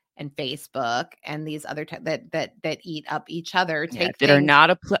 Google and Facebook and these other that eat up each other, that are not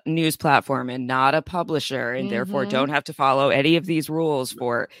a news platform and not a publisher, and therefore don't have to follow any of these rules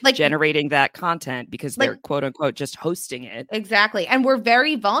for generating that content, because they're quote unquote just hosting it. Exactly. And we're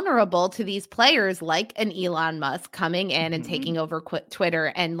very vulnerable to these players like an Elon Musk coming in and taking over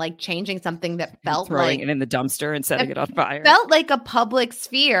Twitter and like changing something that felt throwing it in the dumpster and setting it on fire. Felt like a public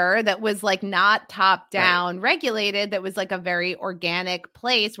sphere that was like not top down regulated, that was like a very organic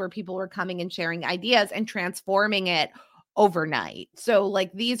place where people were coming and sharing ideas and transforming it overnight. So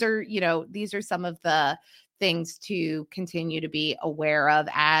like these are some of the things to continue to be aware of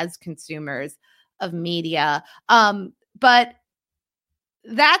as consumers of media. But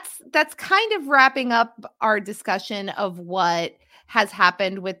that's kind of wrapping up our discussion of what has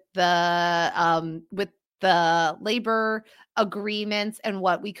happened with the labor agreements and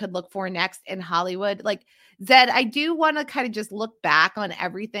what we could look for next in Hollywood. Like, Zed, I do want to kind of just look back on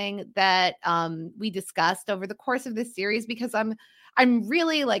everything that we discussed over the course of this series, because I'm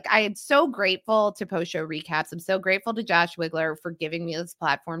really like, I am so grateful to Post Show Recaps. I'm so grateful to Josh Wigler for giving me this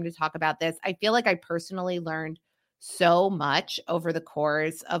platform to talk about this. I feel like I personally learned so much over the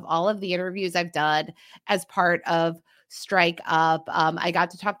course of all of the interviews I've done as part of Strike Up. I got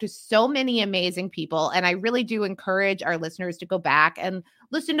to talk to so many amazing people, and I really do encourage our listeners to go back and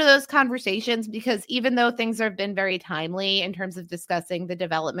listen to those conversations, because even though things have been very timely in terms of discussing the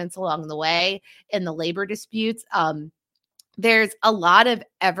developments along the way in the labor disputes, there's a lot of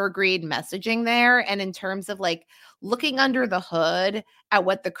evergreen messaging there. And in terms of like looking under the hood at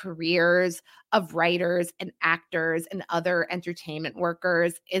what the careers of writers and actors and other entertainment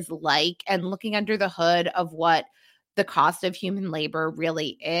workers is like, and looking under the hood of what the cost of human labor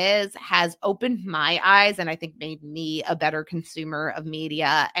really is, has opened my eyes and I think made me a better consumer of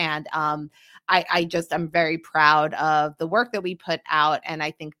media. And I'm very proud of the work that we put out, and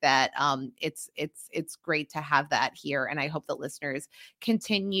I think that it's great to have that here, and I hope that listeners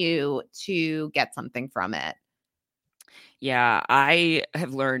continue to get something from it. Yeah, I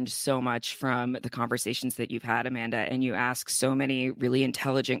have learned so much from the conversations that you've had, Amanda, and you ask so many really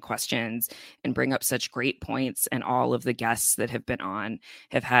intelligent questions and bring up such great points. And all of the guests that have been on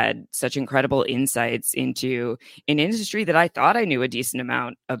have had such incredible insights into an industry that I thought I knew a decent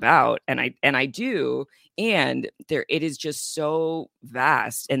amount about, and I do. And it is just so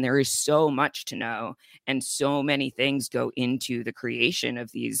vast, and there is so much to know, and so many things go into the creation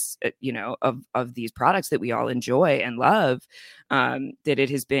of these, of these products that we all enjoy and love, that it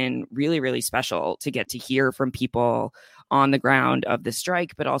has been really, really special to get to hear from people on the ground of the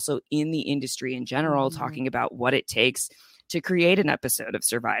strike, but also in the industry in general, talking about what it takes to create an episode of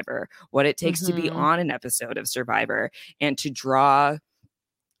Survivor, what it takes to be on an episode of Survivor, and to draw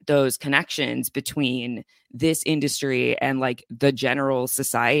those connections between this industry and like the general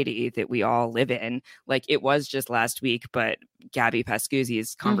society that we all live in. Like, it was just last week, but Gabby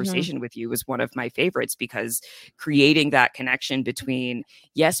Pascuzzi's conversation with you was one of my favorites, because creating that connection between,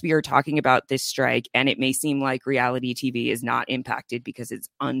 yes, we are talking about this strike, and it may seem like reality TV is not impacted because it's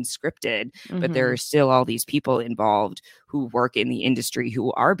unscripted, but there are still all these people involved who work in the industry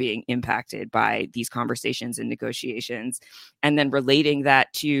who are being impacted by these conversations and negotiations. And then relating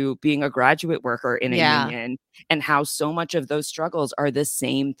that to being a graduate worker in a union, and how so much of those struggles are the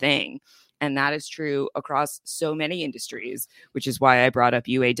same thing. And that is true across so many industries, which is why I brought up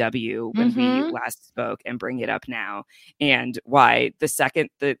UAW when we last spoke, and bring it up now. And why the second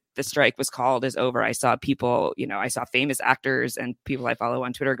the strike was called is over, I saw people, I saw famous actors and people I follow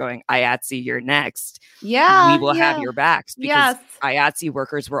on Twitter going, IATSE, you're next. Yeah. We will have your backs, because IATSE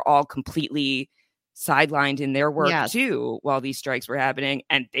workers were all completely sidelined in their work too while these strikes were happening,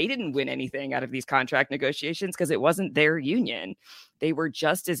 and they didn't win anything out of these contract negotiations because it wasn't their union. They were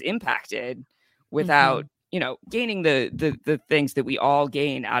just as impacted without gaining the things that we all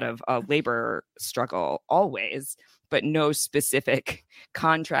gain out of a labor struggle always, but no specific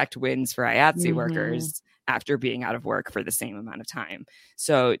contract wins for IATSE workers after being out of work for the same amount of time.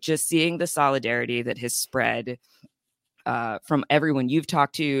 So just seeing the solidarity that has spread from everyone you've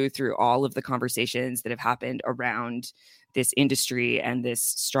talked to through all of the conversations that have happened around this industry and this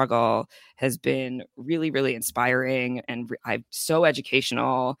struggle has been really, really inspiring, and I'm so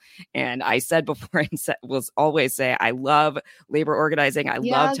educational. And I said before, and will always say, I love labor organizing. I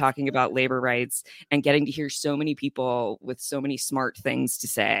love talking about labor rights, and getting to hear so many people with so many smart things to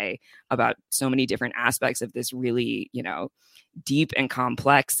say about so many different aspects of this really, deep and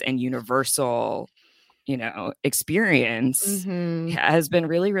complex and universal experience has been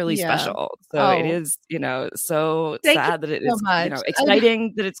really, really special. So it is, so sad that it is,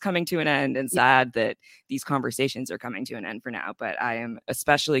 exciting that it's coming to an end, and sad that these conversations are coming to an end for now. But I am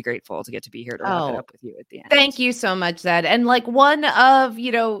especially grateful to get to be here to wrap it up with you at the end. Thank you so much, Zed. And like one of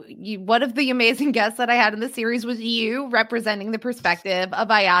the amazing guests that I had in the series was you, representing the perspective of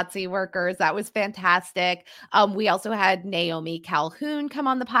IATSE workers. That was fantastic. We also had Naomi Calhoun come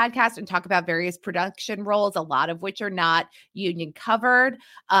on the podcast and talk about various production roles, a lot of which are not union covered.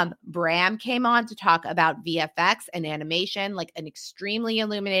 Bram came on to talk about VFX and animation, like an extremely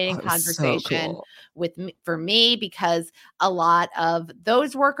illuminating conversation for me, because a lot of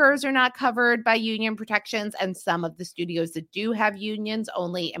those workers are not covered by union protections, and some of the studios that do have unions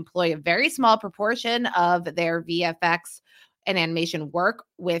only employ a very small proportion of their VFX and animation work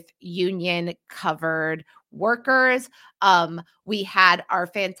with union covered workers. We had our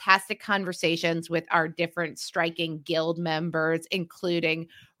fantastic conversations with our different striking guild members, including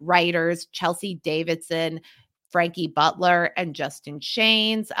writers Chelsea Davidson, Frankie Butler, and Justin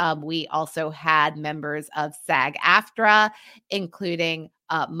Shanes. We also had members of SAG-AFTRA, including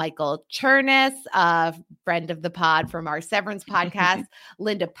Michael Chernus, a friend of the pod from our Severance podcast,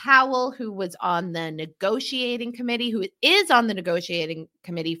 Linda Powell, who was on the negotiating committee, who is on the negotiating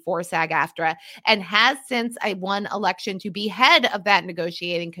committee for SAG-AFTRA, and has since won election to be head of that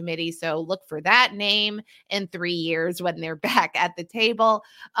negotiating committee. So look for that name in 3 years when they're back at the table.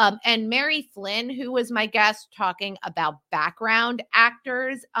 And Mary Flynn, who was my guest, talking about background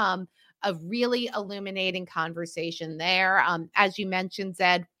actors. A really illuminating conversation there. As you mentioned,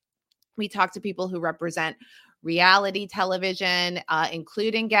 Zed, we talked to people who represent reality television,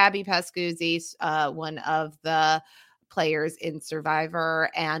 including Gabby Pascuzzi, one of the players in Survivor,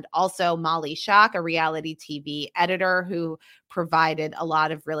 and also Molly Shock, a reality TV editor who provided a lot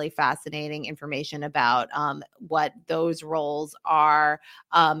of really fascinating information about what those roles are.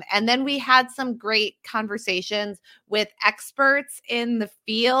 And then we had some great conversations with experts in the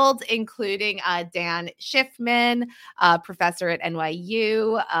field, including Dan Schiffman, professor at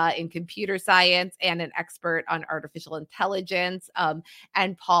NYU in computer science and an expert on artificial intelligence,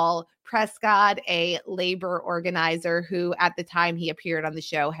 and Paul Prescott, a labor organizer who at the time he appeared on the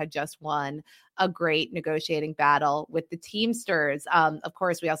show had just won a great negotiating battle with the Teamsters. Of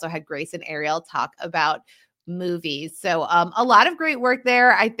course, we also had Grace and Ariel talk about movies. So a lot of great work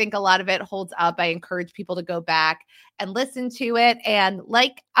there. I think a lot of it holds up. I encourage people to go back and listen to it. And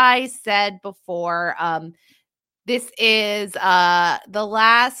like I said before, this is the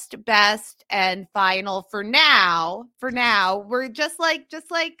last, best, and final for now. For now, we're just like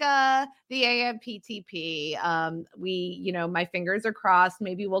the AMPTP. My fingers are crossed.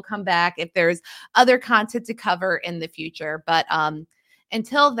 Maybe we'll come back if there's other content to cover in the future. But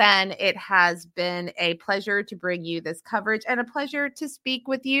until then, it has been a pleasure to bring you this coverage and a pleasure to speak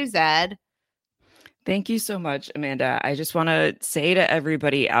with you, Zed. Thank you so much, Amanda. I just want to say to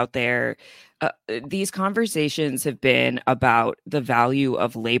everybody out there, these conversations have been about the value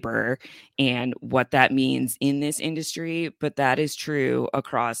of labor and what that means in this industry, but that is true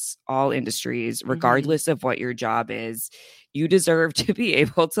across all industries, regardless of what your job is. You deserve to be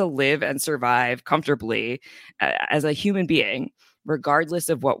able to live and survive comfortably as a human being, regardless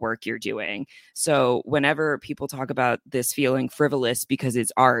of what work you're doing. So whenever people talk about this feeling frivolous because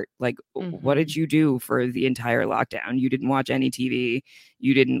it's art, like, what did you do for the entire lockdown? You didn't watch any TV.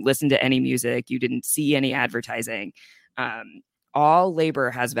 You didn't listen to any music. You didn't see any advertising. All labor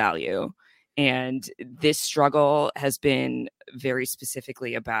has value. And this struggle has been very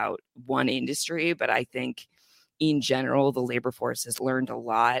specifically about one industry, but I think in general, the labor force has learned a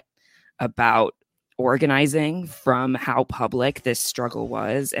lot about organizing from how public this struggle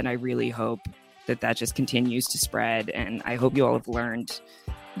was. And I really hope that just continues to spread. And I hope you all have learned,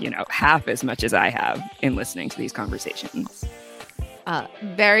 half as much as I have in listening to these conversations.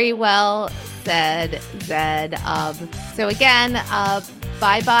 Very well said, Zed. So again,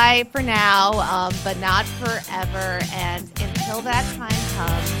 bye-bye for now, but not forever. And until that time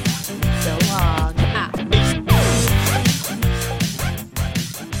comes, so long.